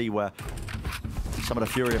prod and see where some of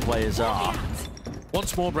the Furia players are.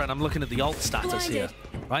 Once more, Brent, I'm looking at the ult status here,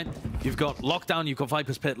 right? You've got Lockdown, you've got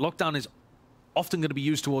Viper's Pit. Lockdown is often going to be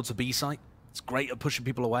used towards the B site. It's great at pushing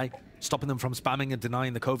people away, stopping them from spamming and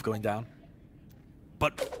denying the Cove going down.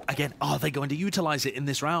 But again, are they going to utilize it in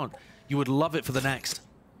this round? You would love it for the next.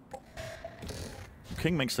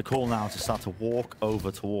 King makes the call now to start to walk over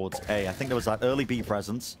towards A. I think there was that early B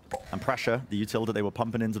presence and pressure, the util that they were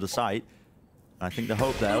pumping into the site. And I think the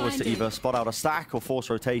hope there was to either spot out a stack or force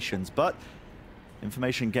rotations, but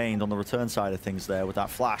information gained on the return side of things there with that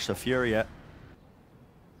flash. So Furia,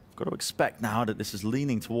 got to expect now that this is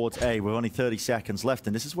leaning towards A with only 30 seconds left,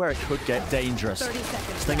 and this is where it could get dangerous.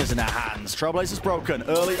 Stinger's in their hands. Trailblazer's broken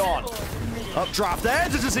early on. Updraft there,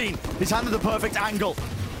 Dejazine. He's handed the perfect angle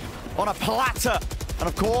on a platter. And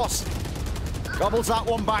of course, gobbles that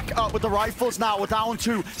one back up with the rifles now. We're down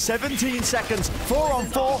to 17 seconds. 4 on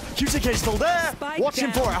 4. QCK still there.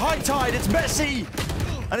 Watching for it. High tide. It's messy.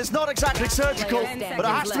 And it's not exactly surgical, but it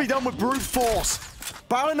has to be done with brute force.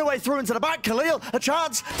 Barreling the way through into the back. Khalil, a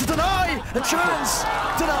chance to deny. A chance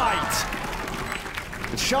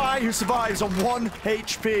denied. It's Shy who survives on 1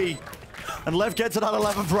 HP. And Lev gets to that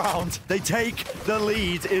 11th round. They take the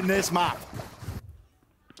lead in this map.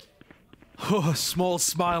 Oh, a small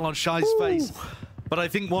smile on Shy's face, but I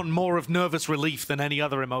think one more of nervous relief than any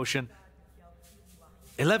other emotion.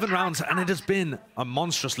 11 rounds, and it has been a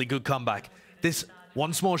monstrously good comeback. This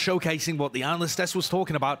once more showcasing what the analyst desk was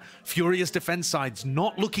talking about, Furia's defense side's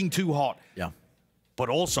not looking too hot. Yeah. But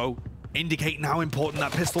also indicating how important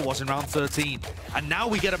that pistol was in round 13. And now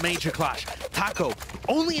we get a major clash. Taco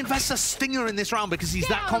only invests a stinger in this round because he's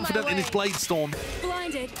that confident in his Blade Storm.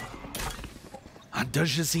 Blinded. And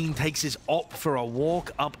Dejazine takes his op for a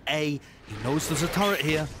walk up A. He knows there's a turret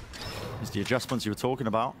here. It's the adjustments you were talking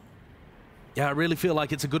about. Yeah, I really feel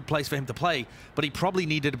like it's a good place for him to play, but he probably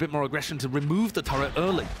needed a bit more aggression to remove the turret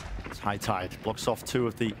early. It's high tide. Blocks off 2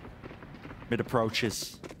 of the mid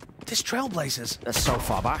approaches. This Trailblazers, They're so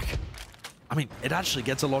far back. I mean, it actually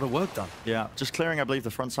gets a lot of work done. Yeah, just clearing, I believe,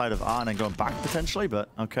 the front side of R and then going back potentially, but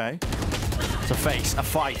okay. It's a face, a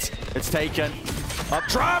fight. It's taken.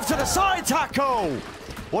 Updraft to the side, Taco!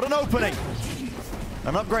 What an opening.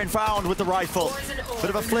 An upgrade found with the rifle. Bit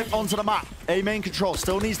of a flip onto the map. A main control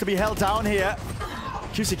still needs to be held down here.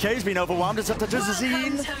 QCK's been overwhelmed. It's up to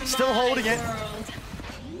Dejazine. Still holding it.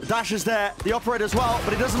 The dash is there. The operator as well,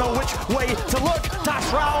 but he doesn't know which way to look.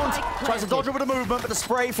 Dash round. Tries to dodge it with a movement, but the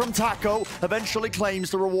spray from Taco eventually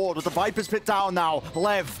claims the reward with the Viper's Pit down now.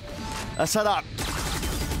 Lev, a setup.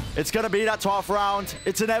 It's going to be that 12th round.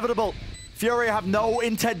 It's inevitable. Furia have no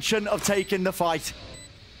intention of taking the fight.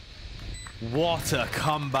 What a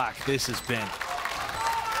comeback this has been.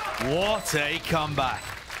 What a comeback.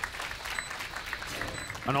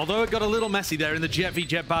 And although it got a little messy there in the Jet v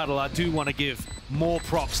Jet battle, I do want to give more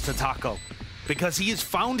props to Taco because he has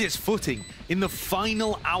found his footing in the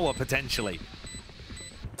final hour potentially.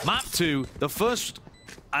 Map 2, the first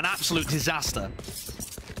an absolute disaster.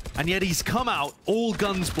 And yet he's come out all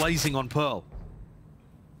guns blazing on Pearl.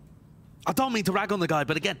 I don't mean to rag on the guy,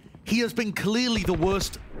 but again, he has been clearly the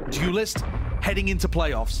worst duelist heading into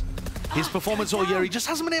playoffs. His performance all year, he just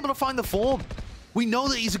hasn't been able to find the form. We know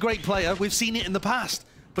that he's a great player. We've seen it in the past.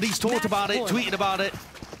 But he's talked about it, tweeted about it,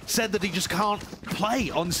 said that he just can't play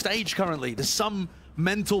on stage currently. There's some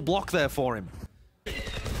mental block there for him.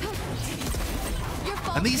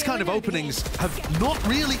 And these kind of openings have not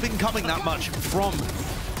really been coming that much from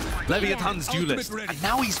Leviatán's duelist. And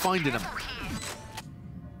now he's finding them.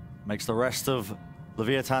 Makes the rest of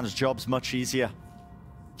Leviatán's jobs much easier.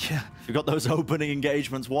 Yeah. You've got those opening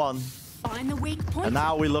engagements won. Find the weak point. And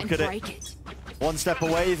now we look at it. One step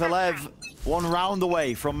away, the LEV. One round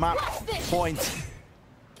away from map point.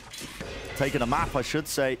 Taking a map, I should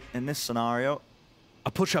say, in this scenario. A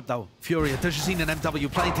push-up, though. Furia, DJZ and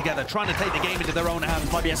MW playing together, trying to take the game into their own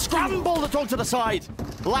hands. Might be a scramble to talk to the side.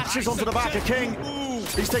 Latches onto the back of King.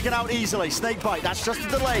 He's taken out easily. Snakebite, that's just a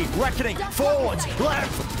delay. Reckoning, forwards,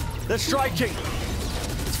 left. They're striking.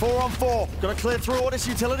 It's 4-on-4. Got to clear through all this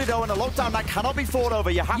utility, though, and a lockdown that cannot be fought over.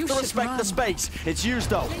 You have to respect the space. It's used,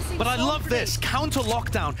 though. But I love this. Counter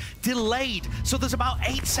lockdown, delayed. So there's about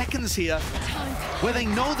 8 seconds here where they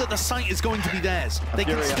know that the site is going to be theirs. They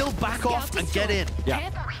can still back off and get in. Yeah.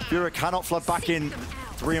 Furia cannot flood back in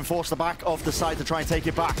to reinforce the back of the side to try and take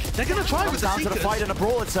it back. They're going to try with the down to the fight and a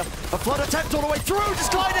brawl. It's a flood attempt all the way through,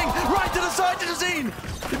 just gliding right to the side to Jazine.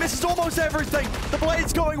 He misses almost everything. The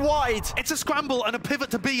blade's going wide. It's a scramble and a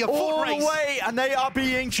pivot to B, a all foot race. the way, and they are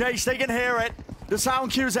being chased. They can hear it. The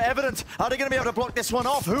sound cues are evident. Are they going to be able to block this one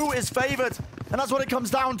off? Who is favored? And that's what it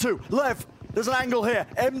comes down to. Lev, there's an angle here.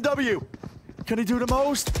 MW. Can he do the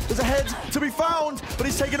most? There's a head to be found, but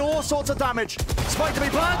he's taking all sorts of damage. Spike to be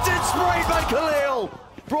planted, sprayed by Khalil.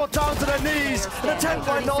 Brought down to their knees, an attempt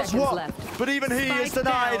by Noswa, but even he is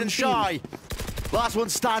denied and shy. Last one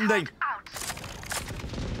standing.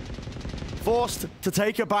 Forced to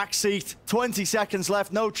take a back seat. 20 seconds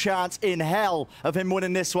left, no chance in hell of him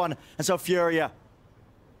winning this one. And so Furia,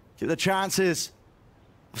 the chances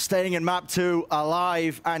of staying in map 2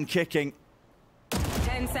 alive and kicking.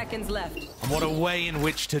 10 seconds left. And what a way in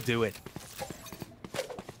which to do it.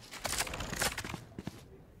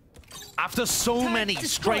 After so many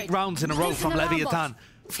straight rounds in a row from Leviatán,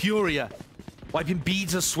 Furia, wiping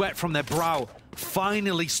beads of sweat from their brow,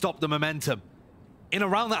 finally stopped the momentum. In a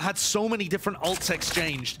round that had so many different ults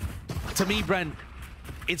exchanged, to me, Brent,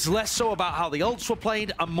 it's less so about how the ults were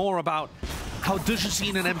played and more about how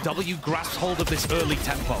DJZ and MW grasped hold of this early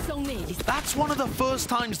tempo. That's one of the first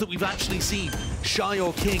times that we've actually seen Shy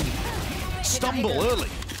or King stumble early,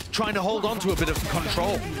 trying to hold on to a bit of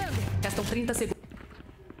control.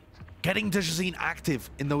 Getting DJZ active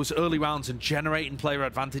in those early rounds and generating player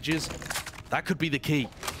advantages, that could be the key.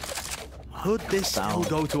 Could this still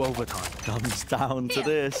go to overtime? Comes down to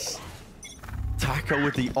this. Taco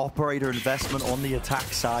with the operator investment on the attack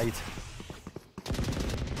side.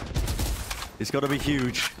 It's got to be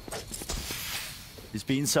huge. He's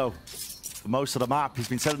been so for most of the map. He's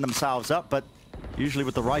been setting themselves up, but usually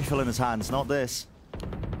with the rifle in his hands, not this.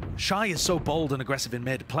 Shy is so bold and aggressive in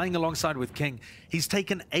mid, playing alongside with King. He's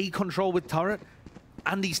taken A control with turret,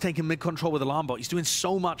 and he's taken mid control with alarm bot. He's doing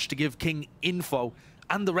so much to give King info,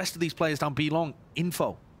 and the rest of these players down B long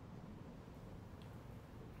info.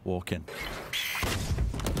 Walk in.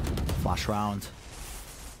 Flash round.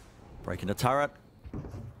 Breaking the turret.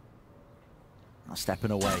 Now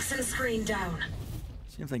stepping away. Screen down.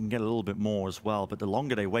 See if they can get a little bit more as well, but the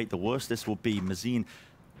longer they wait, the worse this will be. Mazine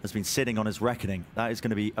has been sitting on his reckoning. That is going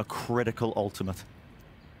to be a critical ultimate.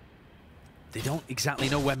 They don't exactly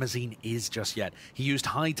know where Mazine is just yet. He used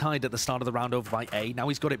High Tide at the start of the round over by A. Now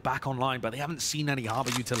he's got it back online, but they haven't seen any Harbor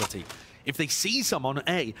utility. If they see some on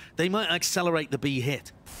A, they might accelerate the B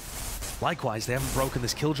hit. Likewise, they haven't broken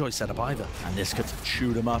this Killjoy setup either. And this could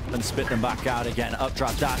shoot them up and spit them back out again.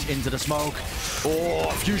 Updraft dash into the smoke. Oh,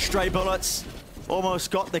 a few stray bullets.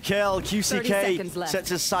 Almost got the kill. QCK sets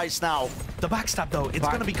his sights now. The backstab, though, it's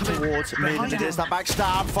going to be coming towards mid. And it is that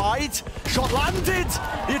backstab fight. Shot landed.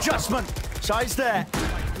 The adjustment. Shy's there.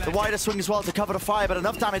 The wider swing as well to cover the fire, but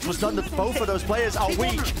enough damage was done that both of those players are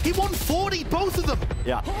weak. He won 40, both of them.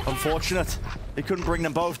 Yeah, unfortunate. They couldn't bring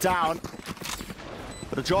them both down.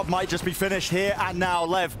 But the job might just be finished here and now.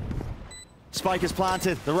 Lev. Spike is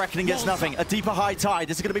planted. The Reckoning gets nothing. A deeper High Tide.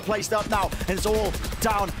 This is going to be placed up now. And it's all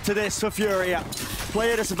down to this for Furia.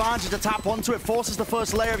 Player disadvantage to tap onto it. Forces the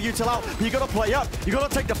first layer of util out. But you got to play up. You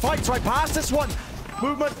got to take the fights right past this one.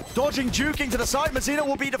 Movement, dodging, juking to the side. Mazina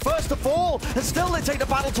will be the first to fall. And still they take the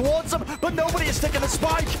battle towards them. But nobody is sticking the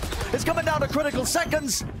spike. It's coming down to critical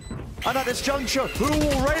seconds. And at this juncture, who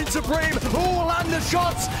will reign supreme? Who will land the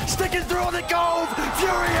shots? Sticking through on the Cove.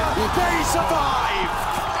 Furia, they survive.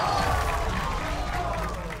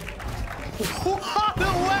 What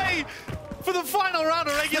a way for the final round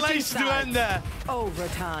of regulation to end there.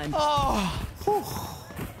 Overtime. Oh,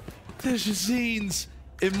 there's Yazine's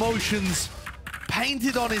emotions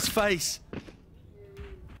painted on his face.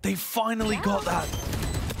 They finally got that.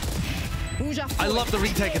 I love the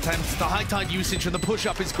retake attempts, the high tide usage and the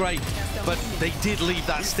push-up is great, but they did leave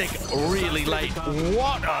that stick really late.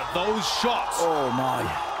 What are those shots? Oh my.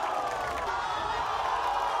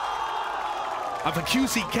 And for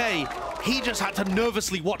QCK, he just had to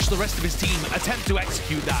nervously watch the rest of his team attempt to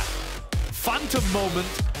execute that. Phantom moment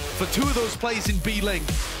for two of those plays in B-Link.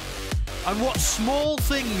 And what small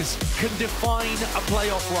things can define a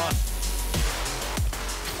playoff run.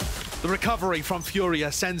 The recovery from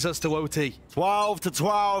Furia sends us to OT.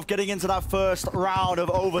 12-12, getting into that first round of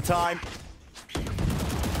overtime.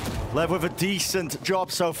 Lev with a decent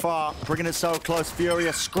job so far, bringing it so close.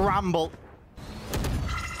 Furia scramble.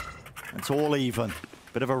 It's all even.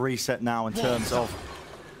 Bit of a reset now in terms of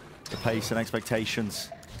the pace and expectations.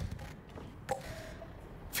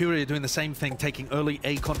 Furia doing the same thing, taking early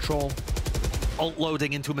A control, ult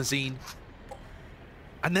loading into Mazine,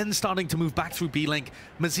 and then starting to move back through B-Link.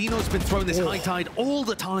 Mazino's been throwing this high tide all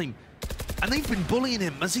the time, and they've been bullying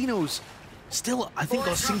him. Mazino's still, I think,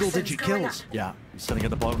 got single-digit kills. Yeah, he's sitting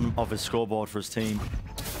at the bottom of his scoreboard for his team.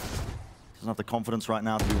 Doesn't have the confidence right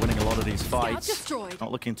now to be winning a lot of these fights.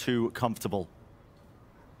 Not looking too comfortable.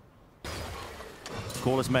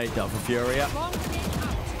 Call is made, though, for Furia.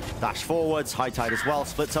 Dash forwards, high tide as well,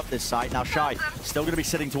 splits up this side. Now Shy, still going to be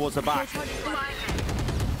sitting towards the back.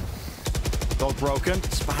 Dog broken,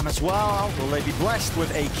 spam as well. Will they be blessed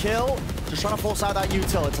with a kill? Just trying to force out that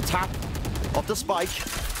util. It's a tap of the spike.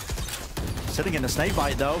 Sitting in the snake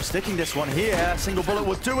bite though, sticking this one here. Single bullet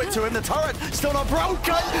would do it to him. The turret still not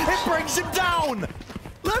broken. It brings him down.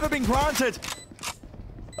 Never been granted.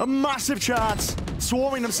 A massive chance.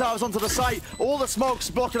 Swarming themselves onto the site. All the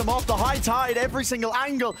smokes blocking them off. The high tide, every single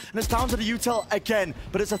angle. And it's down to the util again.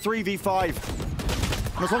 But it's a 3v5.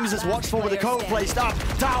 And as long as it's watchful with the code placed up,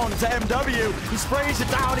 down to MW. He sprays it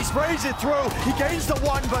down, he sprays it through. He gains the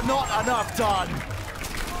one, but not enough done.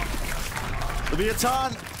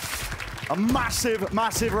 Leviatán, a massive,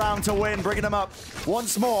 massive round to win, bringing them up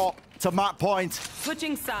once more to map point.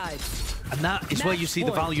 Switching sides. And that is where you see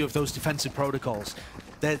the value of those defensive protocols.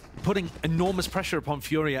 They're putting enormous pressure upon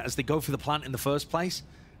Furia as they go for the plant in the first place.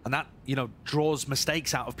 And that, you know, draws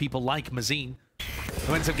mistakes out of people like Mazine,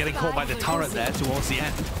 who ends up getting caught by the turret there towards the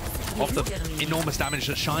end of the enormous damage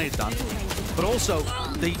that Shy has done. But also,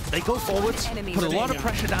 they go forwards, put a lot of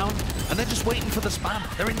pressure down, and they're just waiting for the spam.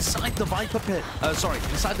 They're inside the Viper pit.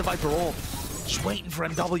 Inside the Viper orb. Just waiting for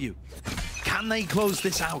MW. Can they close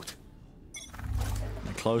this out?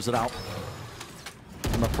 They close it out.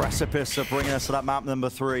 On the precipice of bringing us to that map number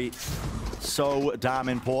 3. So damn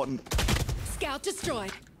important. Scout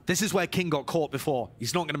destroyed. This is where King got caught before.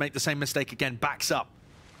 He's not going to make the same mistake again. Backs up.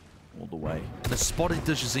 All the way. And has spotted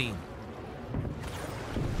the Yazine.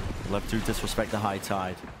 Left to disrespect the high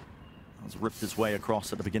tide. Has ripped his way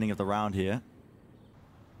across at the beginning of the round here.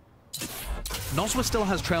 Nozwa still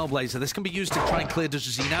has Trailblazer. This can be used to try and clear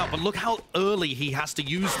Dejazine out, but look how early he has to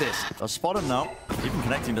use this. Does spot him though. Even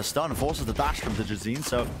connecting the stun, forces the dash from Dejazine,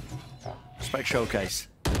 so respect showcase.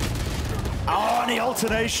 Oh, and the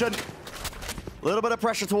alternation. A little bit of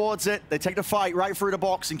pressure towards it. They take the fight right through the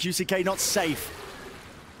box, and QCK not safe.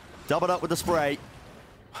 Doubled up with the spray.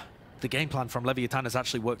 The game plan from Leviatán has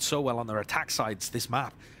actually worked so well on their attack sides this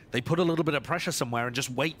map. They put a little bit of pressure somewhere and just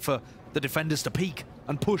wait for the defenders to peek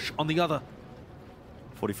and push on the other.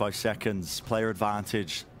 45 seconds, player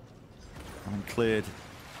advantage. And cleared.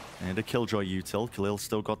 And a Killjoy util. Khalil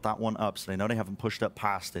still got that one up, so they know they haven't pushed up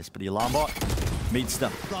past this. But the alarm bot meets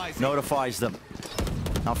them, notifies them.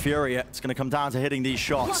 Now Furia, it's going to come down to hitting these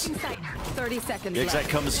shots. 30 seconds The exec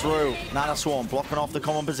comes through. Nana Swarm blocking off the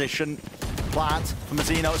common position. Plant from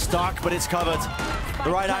Mazino, stuck, but it's covered.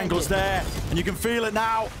 The right angle's there, and you can feel it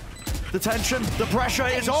now. The tension, the pressure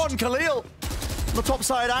is on. Khalil, the top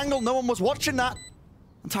side angle, no one was watching that.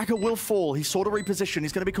 Attacker will fall. He's sort of repositioned.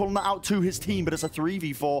 He's going to be calling that out to his team, but it's a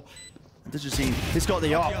 3v4. And as you see, he's got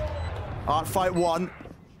the up. Art fight 1.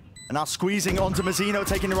 And now squeezing onto Mazino,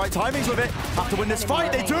 taking the right timings with it. Have to win this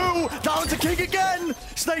fight, they do! Down to King again!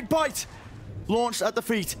 Snake bite! Launched at the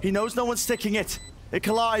feet. He knows no one's sticking it. It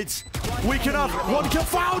collides. Weak enough. One kill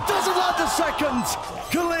found, doesn't land the second!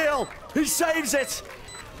 Khalil, he saves it!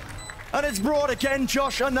 And it's brought again,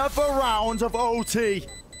 Josh, another round of OT.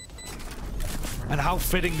 And how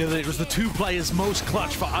fitting that it was the two players most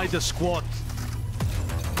clutch for either squad.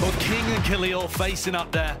 Both King and Khalil facing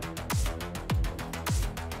up there.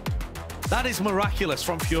 That is miraculous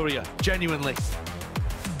from Furia, genuinely.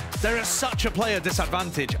 There is such a player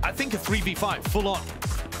disadvantage. I think a 3v5, full on.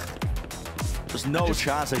 There's no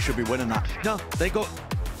chance they should be winning that. No, they got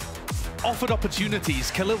offered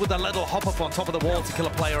opportunities. Khalil with a little hop up on top of the wall to kill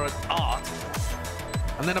a player at Art.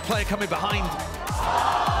 And then a player coming behind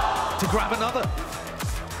to grab another.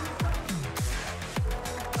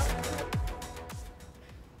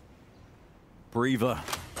 Breather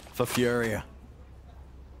for Furia.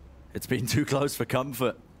 It's been too close for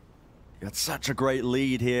comfort. You had such a great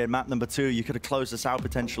lead here. Map number 2, you could have closed this out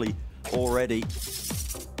potentially already.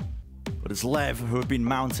 But it's LEV who have been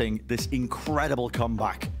mounting this incredible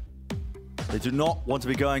comeback. They do not want to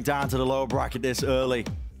be going down to the lower bracket this early.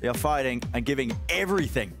 They are fighting and giving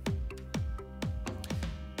everything.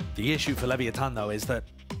 The issue for Leviatán, though, is that,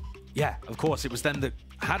 yeah, of course, it was them that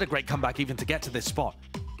had a great comeback even to get to this spot.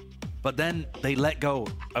 But then they let go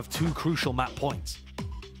of 2 crucial map points.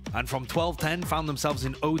 And from 12-10, found themselves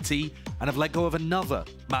in OT and have let go of another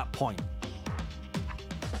map point.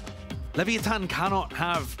 Leviatán cannot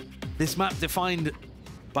have this map defined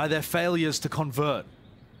by their failures to convert,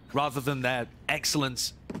 rather than their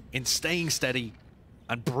excellence in staying steady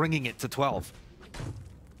and bringing it to 12.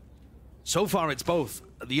 So far, it's both.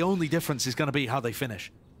 The only difference is going to be how they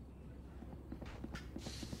finish.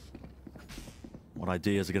 What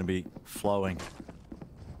ideas are going to be flowing?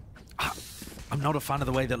 I'm not a fan of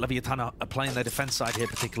the way that Leviatán are playing their defense side here,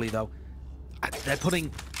 particularly, though. They're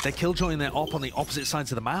putting their Killjoy and their op on the opposite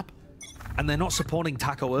sides of the map, and they're not supporting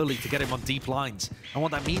Taco early to get him on deep lines. And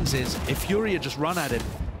what that means is, if Furia just run at him,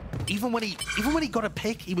 even when he got a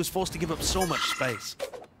pick, he was forced to give up so much space.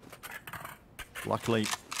 Luckily,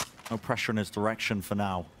 no pressure in his direction for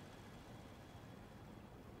now.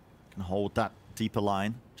 Can hold that deeper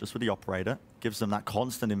line just with the operator. Gives them that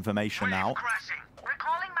constant information now.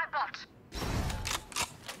 Recalling my bot.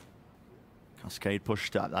 Cascade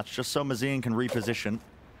pushed out. That's just so Mazine can reposition.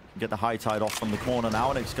 Get the high tide off from the corner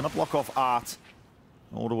now, and it's going to block off Art.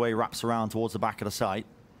 All the way wraps around towards the back of the site.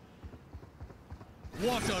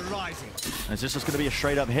 Water rising. And is this just going to be a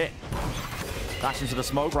straight up hit? That's into the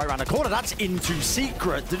smoke right around the corner. That's into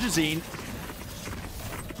Secret. Digizine.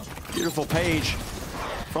 Beautiful page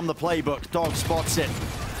from the playbook. Dog spots it.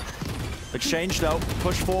 Exchange though.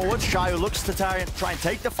 Push forward. Shayo looks to try and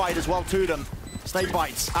take the fight as well to them. Snake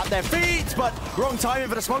bites at their feet, but wrong timing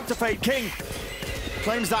for the smoke to fade. King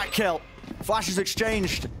claims that kill. Flashes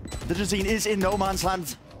exchanged. Digizine is in no man's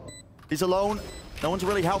land. He's alone. No one to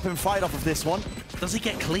really help him fight off of this one. Does he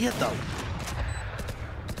get cleared, though?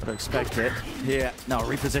 I'd expect it. Here, now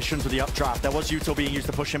repositioned with the updraft. There was Util being used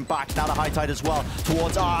to push him back. Now the high tide as well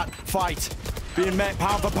towards Art. Fight being met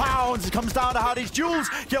pound for pound. It comes down to how these duels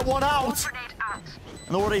get one out.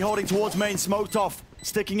 And already holding towards main, smoked off.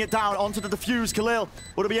 Sticking it down onto the defuse. Khalil,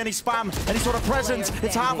 would there be any spam? Any sort of presence?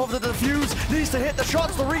 It's half of the defuse. Needs to hit the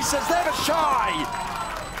shots. The resets there, but shy.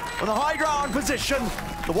 On the high ground position.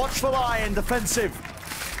 The watchful eye and defensive.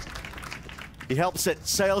 He helps it.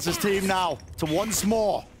 Sails his team now to once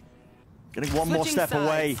more. Getting one more step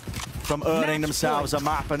away from earning themselves a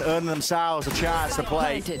map and earning themselves a chance to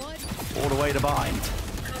play all the way to bind.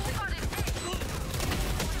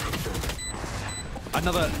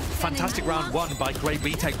 Another fantastic round won by great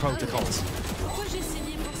retake protocols.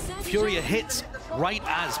 Furia hits right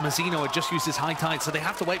as Mazzino had just used his high tide, so they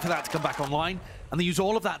have to wait for that to come back online, and they use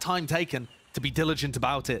all of that time taken to be diligent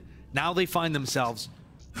about it. Now they find themselves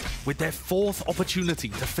with their 4th opportunity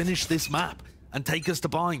to finish this map and take us to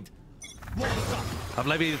bind. Have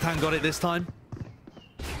Leviatán got it this time?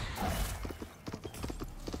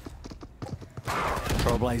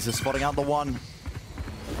 Trailblazer spotting out the one.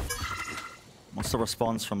 What's the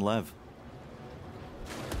response from LEV?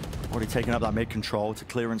 Already taken up that mid control to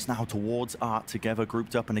clearance now towards Art together,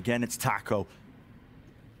 grouped up, and again it's Taco.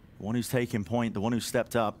 The one who's taking point, the one who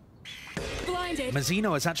stepped up.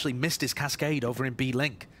 Mazzino has actually missed his cascade over in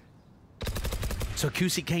B-Link. So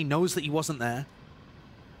QCK knows that he wasn't there.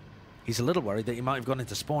 He's a little worried that he might have gone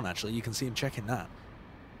into spawn, actually. You can see him checking that.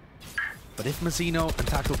 But if Mazzino and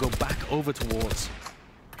Taco go back over towards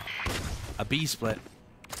a B split,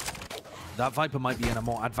 that Viper might be in a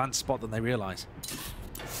more advanced spot than they realize.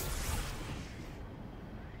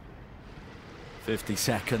 50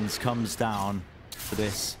 seconds comes down for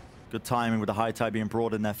this. Good timing with the high tide being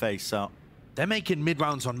brought in their face, so... They're making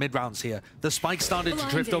mid-rounds on mid-rounds here. The spike started to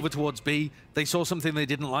drift over towards B. They saw something they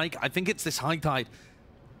didn't like. I think it's this high tide.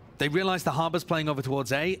 They realized the Harbor's playing over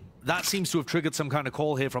towards A. That seems to have triggered some kind of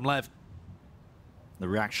call here from LEV. The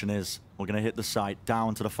reaction is, we're going to hit the site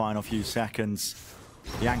down to the final few seconds.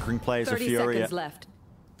 The anchoring players of 30 Furia seconds left.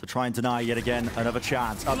 to try and deny yet again another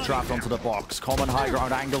chance. Updraft onto the box. Common high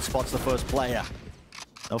ground angle spots the first player.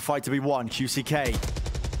 No fight to be won.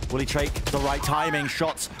 QCK. Will he take the right timing?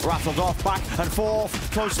 Shots rattled off, back and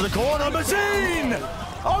forth. Close to the corner. Mazine!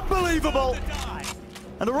 Unbelievable!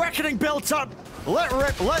 And the reckoning built up. Let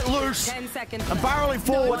rip, let loose. 10 seconds. And barreling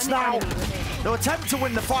forwards now. No attempt to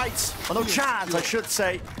win the fight. Or no chance, I should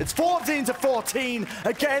say. It's 14 to 14.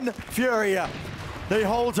 Again, Furia. They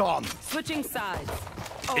hold on. Switching sides.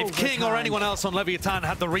 If King or anyone else on Leviatán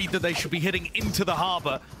had the read that they should be hitting into the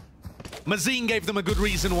harbor, Mazine gave them a good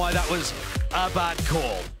reason why that was a bad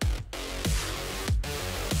call.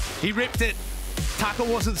 He ripped it. Tackle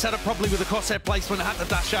wasn't set up properly with the crosshair placement, had to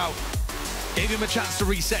dash out. Gave him a chance to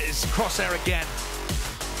reset his crosshair again.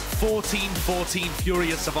 14-14,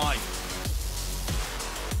 Furia survived.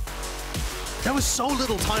 There was so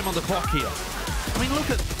little time on the clock here. I mean, look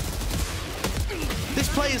at...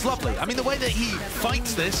 This play is lovely. I mean, the way that he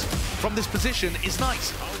fights this from this position is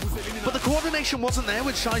nice. But the coordination wasn't there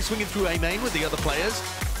with Shy swinging through A main with the other players.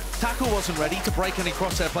 Tackle wasn't ready to break any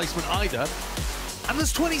crosshair placement either. And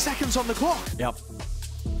there's 20 seconds on the clock. Yep.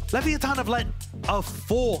 Leviatán have let a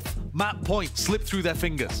fourth map point slip through their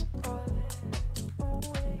fingers.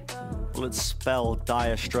 Will it spell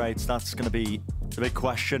dire straits? That's going to be the big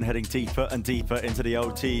question, heading deeper and deeper into the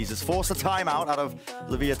OTs. It's forced a timeout out of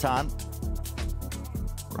Leviatán.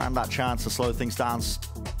 Around that chance to slow things down.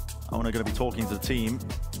 I'm going to be talking to the team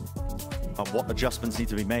about what adjustments need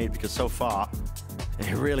to be made, because so far,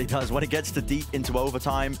 it really does. When it gets to deep into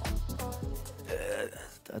overtime,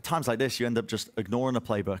 at times like this, you end up just ignoring the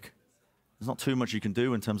playbook. There's not too much you can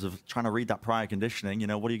do in terms of trying to read that prior conditioning. You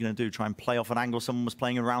know, what are you going to do? Try and play off an angle someone was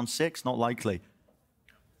playing in round 6? Not likely.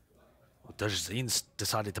 Well, Dajzin's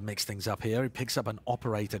decided to mix things up here. He picks up an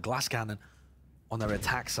operator glass cannon on their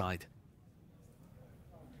attack side.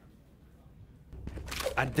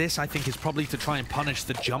 And this, I think, is probably to try and punish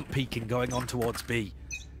the jump peeking going on towards B.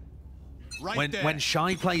 When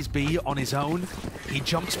Shy plays B on his own, he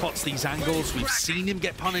jump spots these angles. We've seen him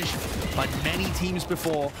get punished by many teams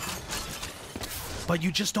before. But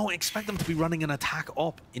you just don't expect them to be running an attack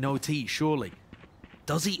op in OT, surely.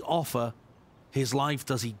 Does he offer his life?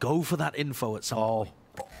 Does he go for that info at some point?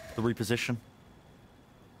 The reposition.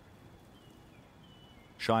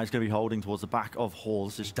 Shy's going to be holding towards the back of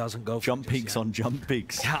Halls. He doesn't go for jump peaks on jump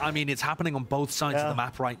peaks. Yeah, I mean, it's happening on both sides of the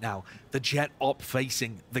map right now. The Jet op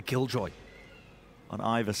facing the Killjoy. On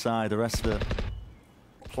either side, the rest of the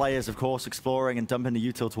players, of course, exploring and dumping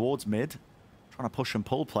the util towards mid. Trying to push and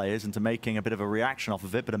pull players into making a bit of a reaction off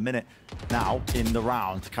of it, but a minute now in the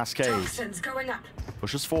round. Cascade going up.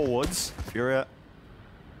 pushes forwards. Furia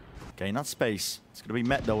gain that space. It's going to be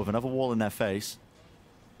met, though, with another wall in their face.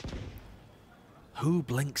 Who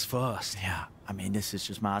blinks first? Yeah, I mean, this is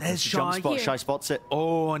just mad. There's jump Shy spot. here. Shy spots it.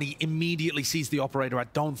 Oh, and he immediately sees the operator. I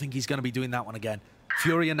don't think he's going to be doing that one again.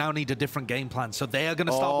 Furia now need a different game plan, so they are going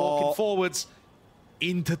to start walking forwards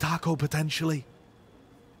into Taco, potentially.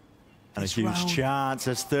 And a huge chance.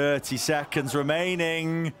 There's 30 seconds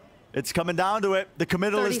remaining. It's coming down to it. The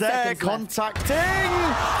committal is there. Contacting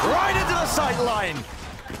right into the sight line.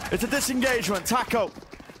 It's a disengagement. Taco.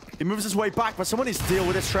 He moves his way back, but someone needs to deal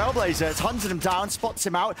with this Trailblazer. It's hunted him down, spots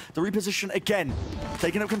him out. The reposition again.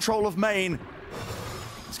 Taking up control of main.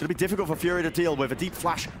 It's going to be difficult for Furia to deal with. A deep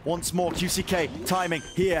flash once more. QCK timing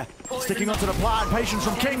here. Sticking onto the plan. Patience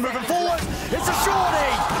from King moving forward. It's a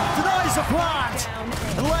shorty. Denies the plant.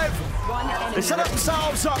 And Lev, they set up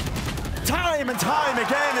themselves up. Time and time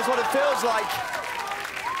again is what it feels like.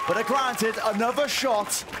 But they're granted another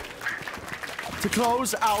shot to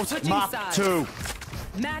close out map 2.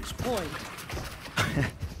 Match point.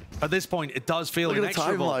 At this point, it does feel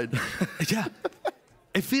inexorable. Yeah.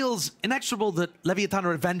 It feels inexorable that Leviatán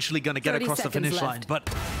are eventually going to get across the finish line, but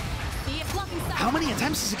how many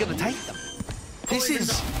attempts is it going to take them? This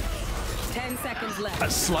is 10 seconds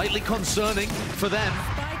left. Slightly concerning for them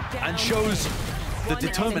and shows the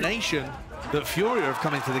determination that Furia have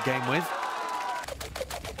come into the game with.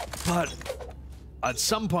 But at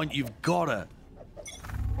some point, you've got to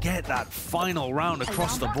get that final round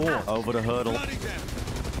across the board. Over the hurdle.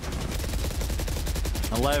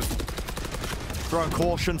 And Lev throwing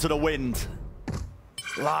caution to the wind.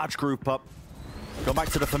 Large group up. Go back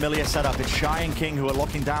to the familiar setup. It's Shy and King who are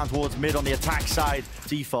locking down towards mid on the attack side.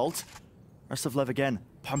 Default. Rest of Lev again.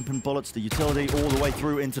 Pumping bullets. The utility all the way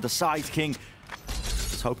through into the side. King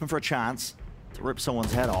just hoping for a chance to rip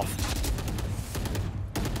someone's head off.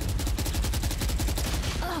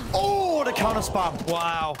 Oh, the counter spam.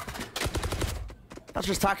 Wow. That's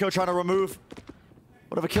just Taco trying to remove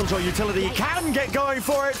Whatever killjoy utility he can get going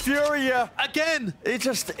for it, Furia. Again!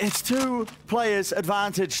 It's two players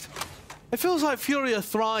advantaged. It feels like Furia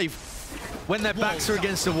thrive when their backs are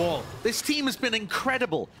against the wall. This team has been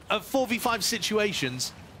incredible at 4v5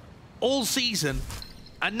 situations all season,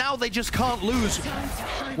 and now they just can't lose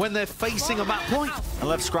when they're facing a map point. And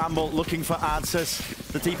LEV scramble, looking for answers.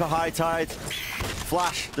 The deeper high tide.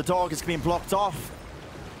 Flash, the dog is being blocked off.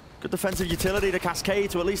 Good defensive utility to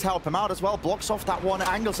Cascade to at least help him out as well. Blocks off that one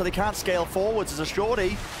angle so they can't scale forwards as a shorty.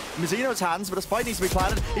 Mizzino's hands, but a spike needs to be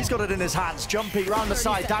planted. He's got it in his hands. Jumpy round the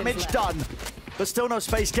side, damage done. But still no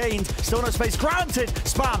space gained, still no space granted.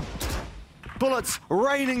 Spam. Bullets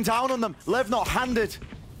raining down on them. LEV not handed.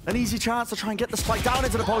 An easy chance to try and get the spike down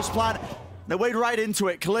into the post plant. They wade right into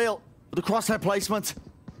it. Khalil with the crosshair placement.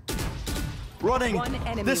 Running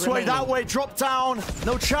this way, that way, drop down.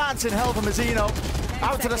 No chance in hell for Mizzino.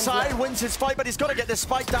 Out to the side, wins his fight, but he's got to get this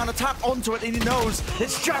spike down, a tap onto it, and he knows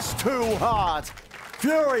it's just too hard.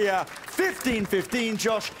 Furia, 15-15,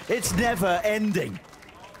 Josh. It's never ending.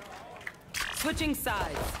 Switching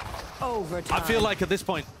sides. Overtime. I feel like at this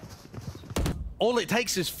point, all it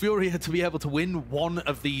takes is Furia to be able to win one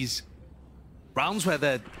of these rounds where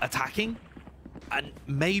they're attacking, and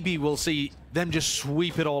maybe we'll see them just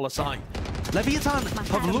sweep it all aside. Leviatán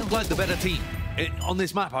have looked like the better team on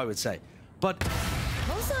this map, I would say. But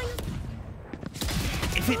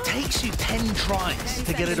if it takes you 10 tries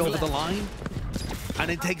to get it over the line,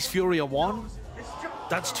 and it takes Furia 1,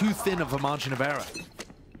 that's too thin of a margin of error.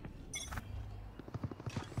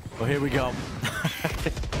 Well, here we go.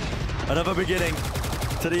 Another beginning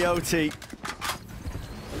to the OT.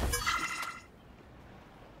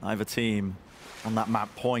 Either team on that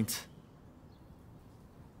map point.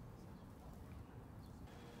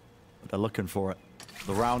 But they're looking for it.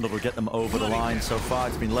 The round that will get them over the line. So far,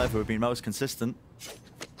 it's been LEV who have been most consistent.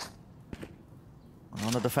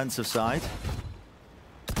 On the defensive side.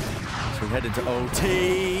 So we head into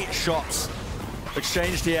OT. Shots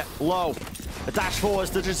exchanged here. Low. A dash forwards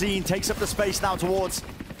to Jazine. Takes up the space now towards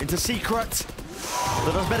into Secret.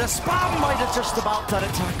 Little bit of spam might have just about done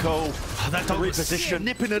it. Taco. That dog was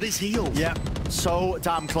nipping at his heel. Yeah, so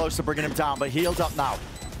damn close to bringing him down, but healed up now.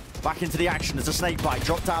 Back into the action. There's a snake bite.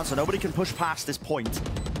 Drop down so nobody can push past this point.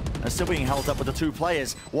 And still being held up with the two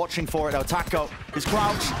players. Watching for it now. Taco is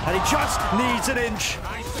crouched, and he just needs an inch.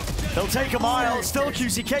 He'll take a mile. Still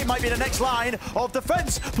QCK might be the next line of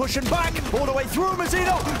defense. Pushing back all the way through.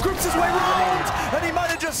 Mizzino grips his way round, and he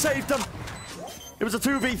might have just saved them. It was a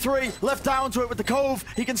 2v3, left down to it with the Cove.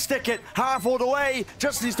 He can stick it half all the way.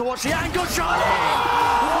 Just needs to watch the angle shot.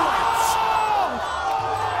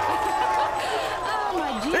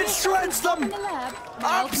 It shreds them.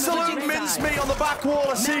 Absolute mincemeat on the back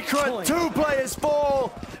wall of Secret. Two players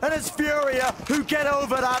fall, and it's Furia who get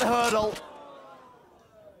over that hurdle.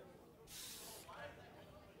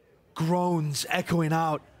 Groans echoing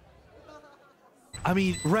out. I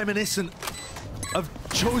mean, reminiscent of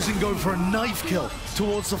Chosen going for a knife kill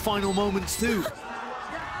towards the final moments too.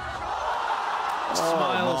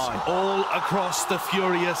 Smiles all across the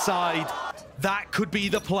Furia side. That could be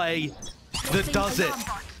the play that does it.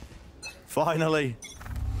 Finally,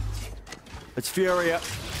 it's Furia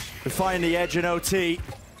who find the edge in OT.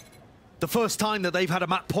 The first time that they've had a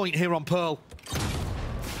map point here on Pearl.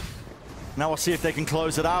 Now we'll see if they can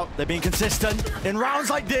close it out. They're being consistent in rounds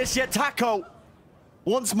like this, yet Taco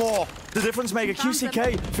once more, the difference maker.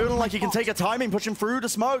 QCK feeling like he can take a timing, pushing through to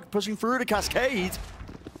smoke, pushing through to Cascade.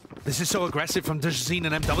 This is so aggressive from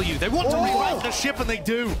Dejazine and MW. They want to rewrite the ship, and they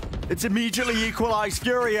do. It's immediately equalized.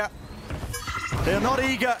 Furia, they are not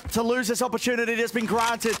eager to lose this opportunity that's been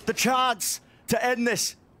granted. The chance to end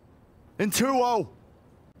this in 2-0.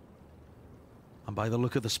 And by the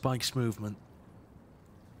look of the Spike's movement,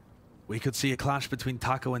 we could see a clash between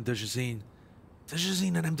Taco and Dejazine.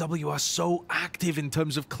 Dejazine and MW are so active in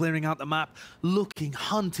terms of clearing out the map, looking,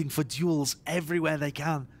 hunting for duels everywhere they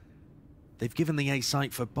can. They've given the A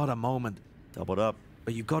site for but a moment. Doubled up.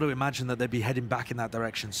 But you've got to imagine that they'd be heading back in that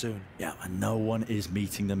direction soon. Yeah, and no one is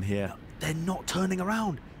meeting them here. They're not turning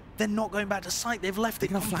around. They're not going back to site. They've left it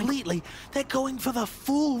completely. They're going for the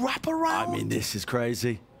full wraparound. I mean, this is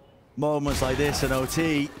crazy. Moments like this in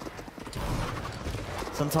OT.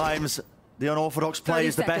 Sometimes the unorthodox play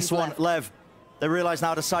is the best one. LEV. They realize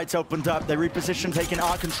now the site's opened up. They reposition, taking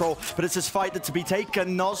our control, but it's this fight that's to be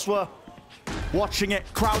taken. Noswa watching it,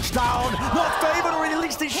 crouched down, not favored, or at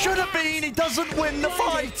least he should have been. He doesn't win the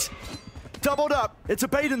fight. Doubled up. It's a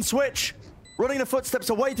bait and switch. Running the footsteps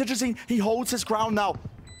away to Jazine. He holds his ground now.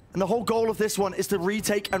 And the whole goal of this one is to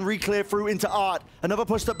retake and re-clear through into Art. Another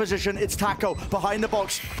pushed-up position. It's Taco behind the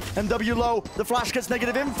box. MW low. The flash gets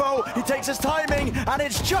negative info. He takes his timing, and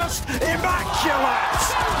it's just immaculate!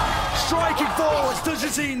 Striking forwards.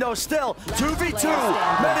 Dujazine, though, still 2v2.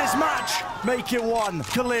 Menace match. Make it one.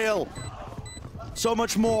 Khalil. So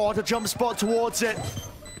much more. The jump spot towards it.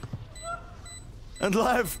 And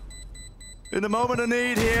Lev, in the moment of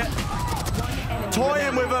need here,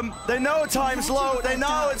 toying with them. They know time's low. They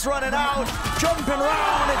know it's running out. Jumping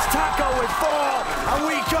round. It's Taco with 4. And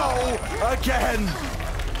we go again.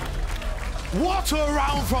 What a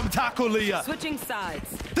round from Taco Leah. Switching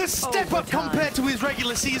sides. The step up compared to his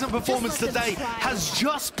regular season performance today has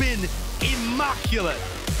just been immaculate.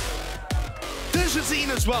 Dujazine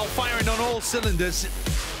as well, firing on all cylinders.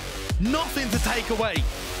 Nothing to take away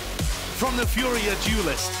from the Furia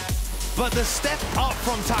duelist. But the step up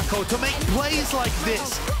from Taco to make plays like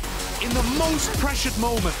this in the most pressured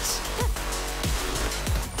moments.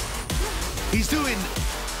 He's doing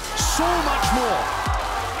so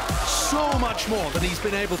much more than he's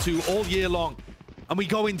been able to all year long. And we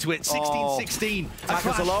go into it, 16-16.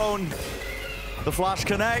 Taco's alone. The flash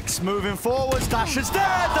connects, moving forwards. Dash is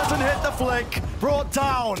dead, doesn't hit the flick. Brought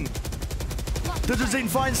down. Dujazine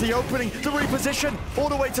finds the opening, the reposition, all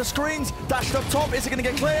the way to screens. Dashed up top, is it going to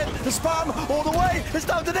get cleared? The spam, all the way, it's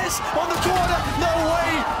down to this, on the corner. No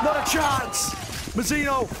way, not a chance.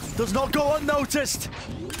 Mazzino does not go unnoticed.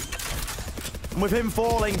 And with him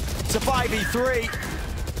falling, it's a 5v3.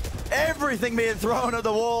 Everything being thrown at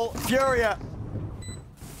the wall. Furia.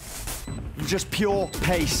 Just pure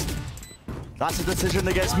pace. That's a decision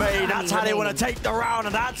that gets made. That's how they want to take the round,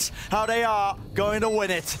 and that's how they are going to win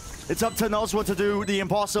it. It's up to Noswa to do the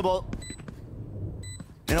impossible.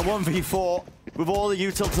 In a 1v4, with all the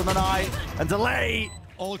utils to the night and delay,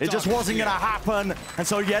 it just wasn't going to happen. And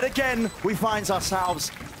so yet again, we find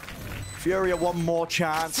ourselves. Furia, one more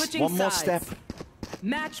chance, one more step.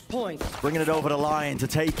 Match point. Bringing it over the line to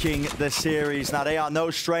taking this series. Now, they are no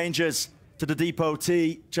strangers to the Depot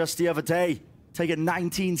T. Just the other day, taking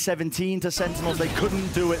 19-17 to Sentinels. They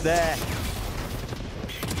couldn't do it there.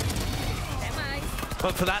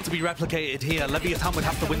 But for that to be replicated here, Leviatán would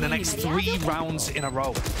have to win the next 3 rounds in a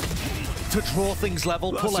row to draw things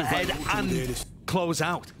level, pull ahead, and close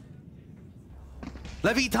out.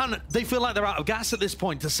 Leviatán, they feel like they're out of gas at this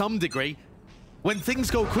point to some degree. When things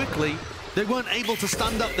go quickly, they weren't able to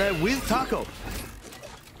stand up there with Taco.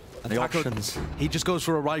 And the Taco, options. he just goes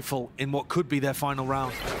for a rifle in what could be their final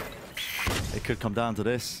round. It could come down to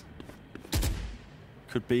this.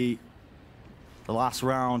 Could be the last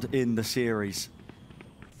round in the series.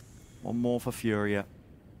 One more for Furia.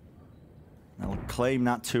 They'll claim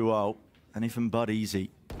that 2-0. Anything but easy.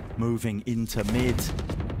 Moving into mid.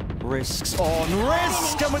 Risks on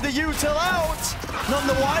risk, and with the util out. None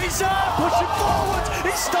the wiser. Pushing forward.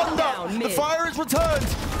 He's stunned up. The fire is returned.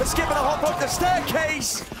 They're skipping a hop up the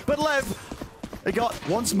staircase. But Lev, they got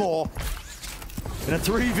once more. In a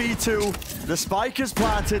 3v2, the spike is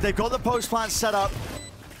planted. They've got the post plant set up.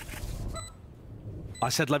 I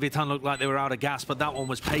said Leviatán looked like they were out of gas, but that one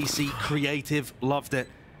was pacey, creative, loved it.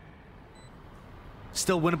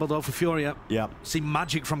 Still winnable though for Furia. Yeah. See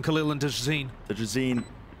magic from Khalil and Dujazine. Dujazine,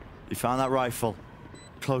 he found that rifle.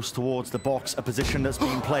 Close towards the box, a position that's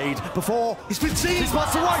been played before. He's been seen. He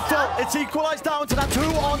spots the rifle. It's equalized down to that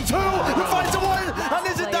 2-on-2. He finds a one, and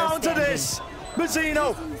is it down to this?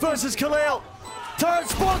 Mazzino versus Khalil. Turn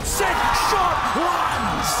spot, 6 shot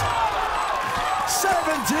lands.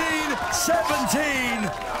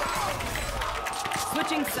 17-17.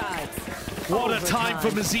 Switching sides. What a time for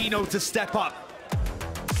Mazzino to step up.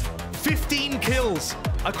 15 kills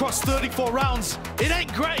across 34 rounds. It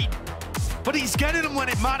ain't great, but he's getting them when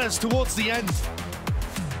it matters towards the end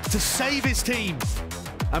to save his team.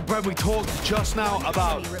 And Brent, we talked just now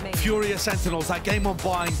about Furia Sentinels, that game on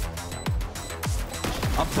Blind.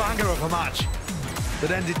 A banger of a match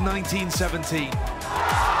that ended 19-17.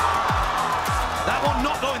 That one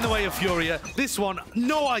not going the way of Furia. This one,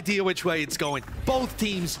 no idea which way it's going. Both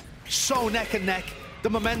teams so neck and neck. The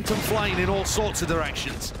momentum flying in all sorts of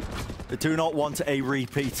directions. They do not want a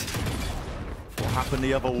repeat. What happened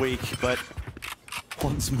the other week, but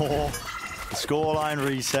once more, the scoreline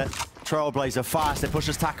reset. Trailblazer fast, it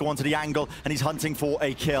pushes Taco onto the angle, and he's hunting for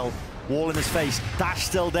a kill. Wall in his face, Dash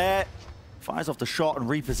still there. Fires off the shot and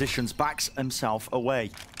repositions, backs himself away.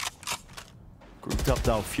 Grouped up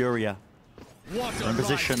though, Furia. In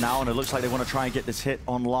position now, and it looks like they want to try and get this hit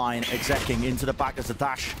online. Execing into the back as a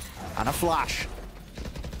dash and a flash.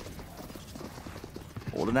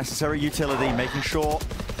 All the necessary utility, making sure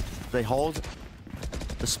they hold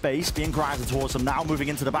The space being granted towards them now, moving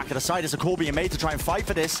into the back of the side. There's a call being made to try and fight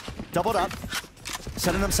for this. Doubled up.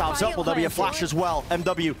 Setting themselves up. Will there be a flash as well?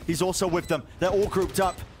 MW, he's also with them. They're all grouped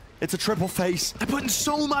up. It's a triple face. They're putting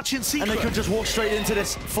so much in secret. And they could just walk straight into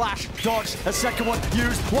this. Flash, dodge, a second one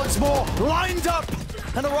used once more. Lined up.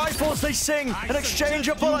 And the rifles, they sing an exchange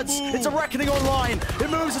of bullets. It's a reckoning online.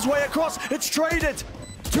 It moves its way across. It's traded.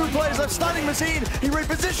 2 players left standing. Mazine, he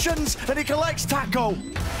repositions and he collects Taco.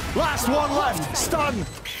 Last one left. Stun.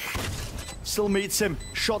 Still meets him.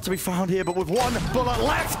 Shot to be found here, but with 1 bullet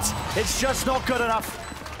left, it's just not good enough.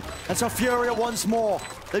 And so Furia once more.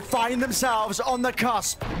 They find themselves on the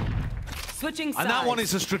cusp. Switching sides. And that one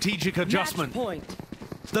is a strategic adjustment. Match point.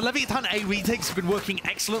 The Leviatán A retakes have been working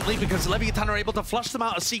excellently because Leviatán are able to flush them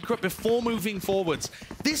out of secret before moving forwards.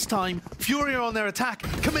 This time, Furia on their attack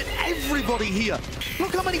commit everybody here.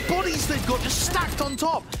 Look how many bodies they've got just stacked on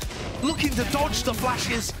top. Looking to dodge the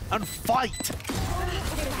flashes and fight.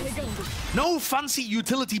 No fancy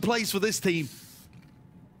utility plays for this team.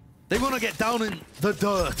 They want to get down in the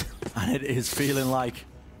dirt. And it is feeling like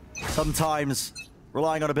sometimes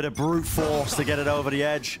relying on a bit of brute force to get it over the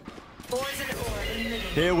edge.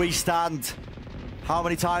 Here we stand. How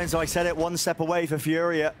many times have I said it? 1 step away for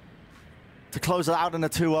Furia to close it out in a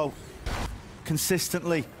 2-0.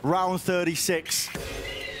 Consistently, round 36.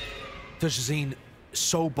 Dejazine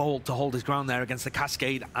so bold to hold his ground there against the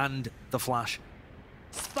Cascade and the Flash.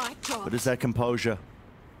 But is their composure?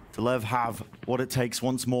 Do LEV have what it takes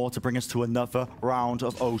once more to bring us to another round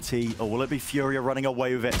of OT? Or will it be Furia running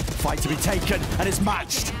away with it? Fight to be taken, and it's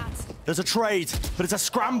matched. There's a trade, but it's a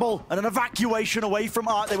scramble and an evacuation away from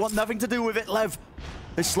Art. They want nothing to do with it, LEV.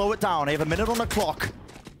 They slow it down. They have a minute on the clock.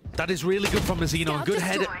 That is really good from Mazzino.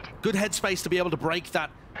 Good headspace to be able to break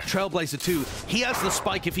that Trailblazer 2. He has the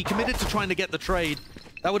spike. If he committed to trying to get the trade,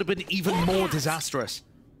 that would have been even more disastrous.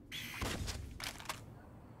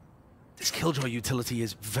 This Killjoy utility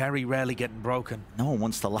is very rarely getting broken. No one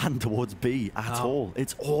wants to land towards B at all.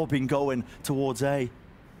 It's all been going towards A.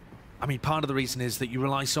 I mean, part of the reason is that you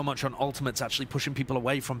rely so much on ultimates actually pushing people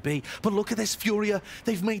away from B. But look at this, Furia.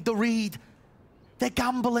 They've made the read. They're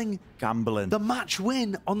gambling. The match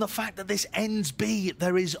win on the fact that this ends B.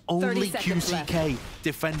 There is only QCK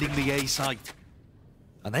defending the A site.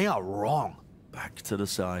 And they are wrong. Back to the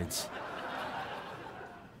sides.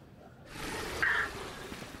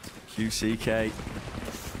 QCK.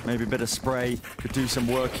 Maybe a bit of spray. Could do some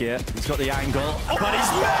work here. He's got the angle. But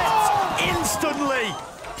he's met instantly.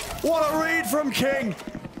 What a read from King.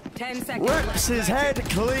 10 seconds. Rips his head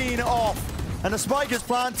clean off. And the spike is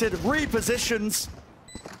planted, repositions.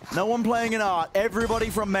 No one playing in Art,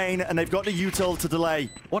 everybody from main, and they've got the util to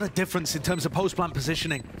delay. What a difference in terms of post-plant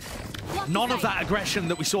positioning. None of that aggression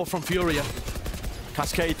that we saw from Furia.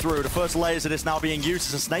 Cascade through, the first layers of this now being used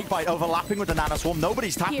as a snakebite overlapping with the nanoswarm.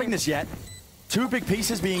 Nobody's tapping this yet. 2 big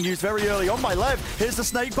pieces being used very early on by LEV. Here's the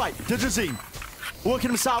snakebite, Dejazine.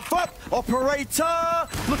 Working himself up, Operator,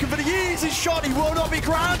 looking for the easy shot, he will not be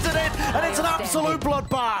granted it, and it's an absolute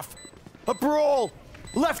bloodbath. A brawl,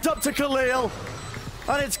 left up to Khalil,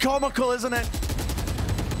 and it's comical, isn't it?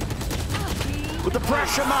 With the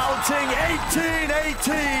pressure mounting,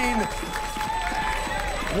 18-18.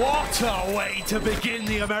 What a way to begin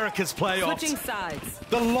the Americas playoffs. Switching sides.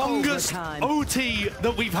 The longest OT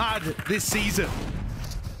that we've had this season.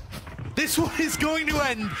 This one is going to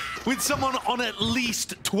end with someone on at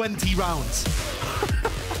least 20 rounds.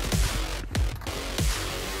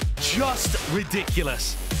 Just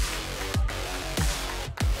ridiculous.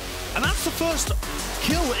 And that's the first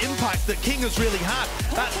kill impact that King has really had.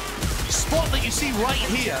 That spot that you see right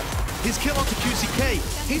here, his kill onto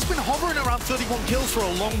QCK, he's been hovering around 31 kills for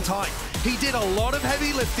a long time. He did a lot of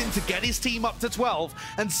heavy lifting to get his team up to 12,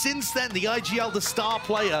 and since then, the IGL, the star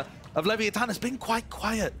player of Leviatán, has been quite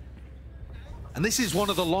quiet. And this is one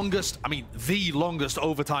of the longest, I mean, the longest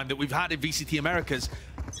overtime that we've had in VCT Americas.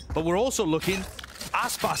 But we're also looking,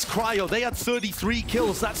 Aspas, Cryo, they had 33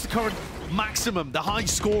 kills. That's the current maximum, the high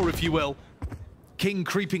score, if you will. King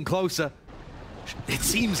creeping closer. It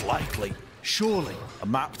seems likely, surely. A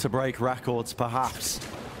map to break records, perhaps,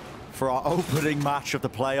 for our opening match of the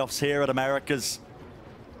playoffs here at Americas.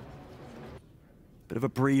 Bit of a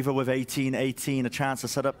breather with 18-18, a chance to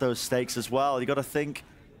set up those stakes as well. You got to think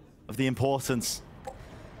of the importance.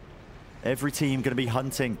 Every team going to be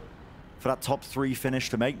hunting for that top 3 finish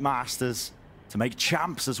to make Masters, to make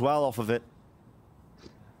champs as well off of it.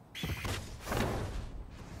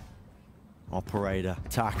 Operator,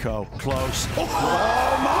 Taco, close.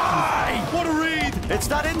 Oh my! What a read! It's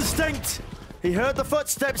that instinct. He heard the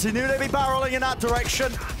footsteps, he knew they'd be barreling in that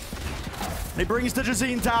direction. And he brings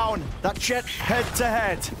Dejazine down. That jet head to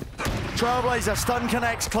head. Trailblazer, stun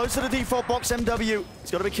connects, close to the default box, MW.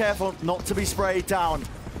 He's got to be careful not to be sprayed down,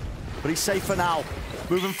 but he's safe for now.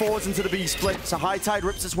 Moving forwards into the B split, so High Tide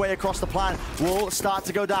rips its way across the plan. Will start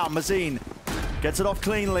to go down. Mazine gets it off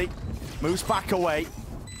cleanly, moves back away.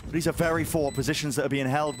 These are very four positions that are being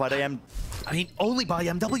held by the I mean, only by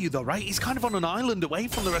MW though, right? He's kind of on an island away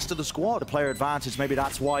from the rest of the squad. The player advantage, maybe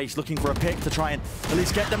that's why he's looking for a pick to try and at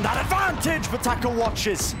least get them that advantage, but Taco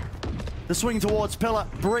watches. The swing towards Pillar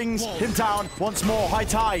brings him down once more. High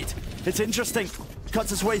Tide. It's interesting. Cuts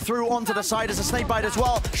his way through onto the side as a snake bite as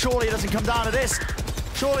well. Surely it doesn't come down to this.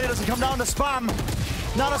 Surely it doesn't come down to spam.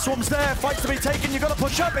 Nanoswarm's there, fights to be taken, you gotta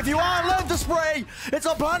push up if you are. LEV the spray, it's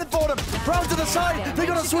not planted for them. Round to the side, they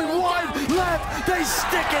gotta swing wide. LEV, they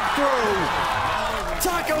stick it through.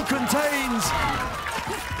 Taco contains.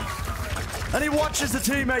 And he watches the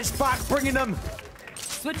teammates back, bringing them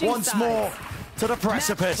once more to the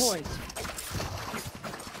precipice.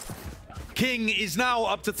 King is now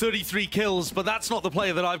up to 33 kills, but that's not the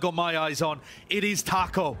player that I've got my eyes on. It is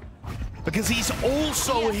Taco, because he's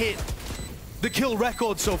also hit the kill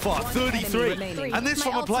record so far, 33. And this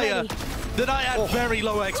from a player that I had very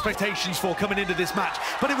low expectations for coming into this match.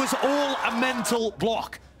 But it was all a mental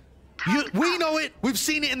block. We know it. We've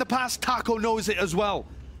seen it in the past. Taco knows it as well.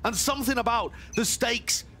 And something about the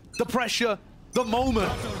stakes, the pressure, the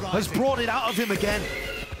moment has brought it out of him again.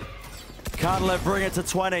 Can LEV bring it to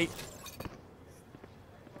 20?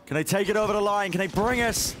 Can they take it over the line? Can they bring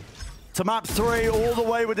us to map 3 all the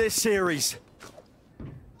way with this series?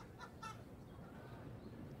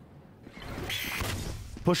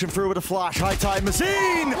 Pushing through with a flash. High Tide.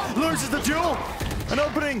 Mazine loses the duel. An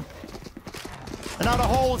opening. And now the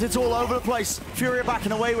hold. It's all over the place. Furia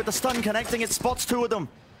backing away with the stun connecting. It spots 2 of them.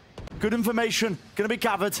 Good information. Going to be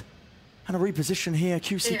gathered. And a reposition here.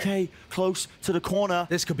 QCK close to the corner.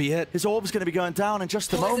 This could be it. His orb's going to be going down in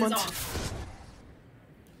just a moment.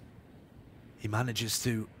 He manages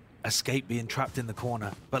to escape being trapped in the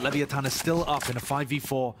corner. But Leviatán is still up in a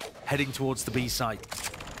 5v4 heading towards the B site.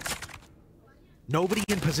 Nobody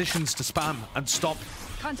in positions to spam and stop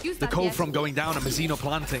the cove from going down and Mazzino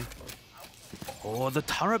planting. Oh, the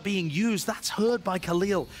turret being used, that's heard by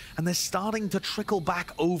Khalil, and they're starting to trickle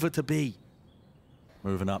back over to B.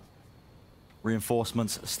 Moving up.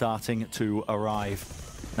 Reinforcements starting to arrive.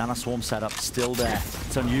 Nanoswarm setup still there.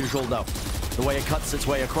 It's unusual though. The way it cuts its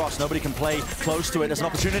way across, nobody can play close to it. There's an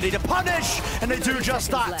opportunity to punish, and they do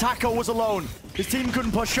just that. Taco was alone. His team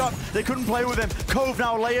couldn't push up. They couldn't play with him. Cove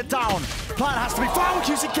now lay it down. Plan has to be found.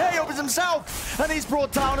 QCK opens himself, and he's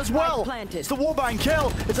brought down as well. It's the warbang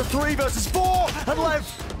kill. It's a 3 versus 4, and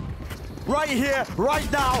LEV right here,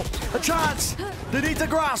 right now. A chance. They need to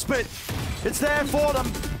grasp it. It's there for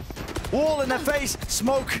them. Wall in their face.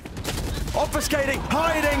 Smoke. Obfuscating,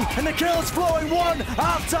 hiding, and the kills flowing one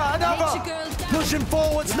after another. Pushing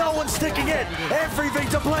forwards, no one's sticking it. Everything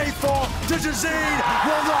to play for. DJZ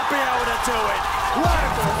will not be able to do it.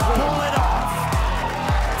 LEV pull it off.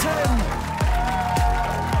 10,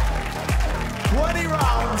 20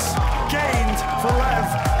 rounds gained for LEV.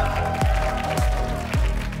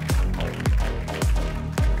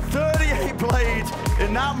 38 played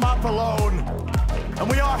in that map alone, and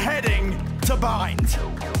we are heading to Bind.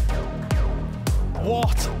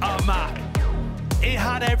 What a map. It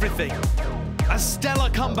had everything. A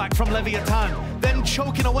stellar comeback from Leviatán, then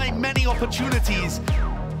choking away many opportunities.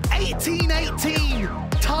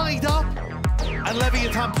 18-18, tied up, and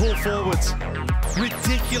Leviatán pulled forwards.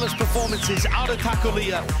 Ridiculous performances out of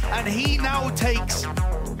Tacolia, and he now takes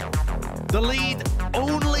the lead,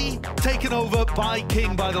 only taken over by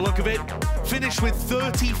King by the look of it. Finished with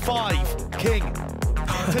 35, King,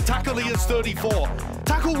 to Tacolia's 34.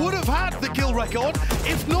 Taco would have had the kill record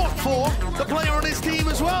if not for the player on his team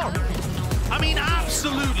as well. I mean,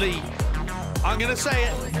 absolutely, I'm going to say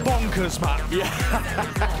it, bonkers map. Yeah.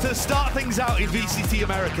 To start things out in VCT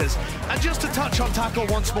Americas. And just to touch on Taco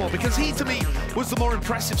once more, because he, to me, was the more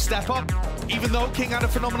impressive step up, even though King had a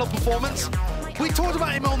phenomenal performance. We talked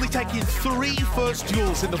about him only taking 3 first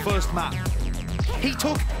duels in the first map. He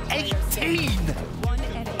took 18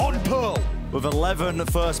 on Pearl. With 11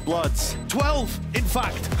 first bloods. 12, in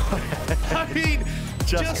fact. I mean,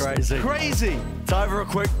 just crazy. Time for a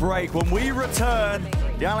quick break. When we return,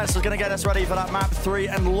 the analyst is going to get us ready for that map 3,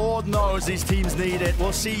 and Lord knows these teams need it.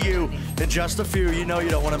 We'll see you in just a few. You know you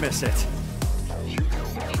don't want to miss it.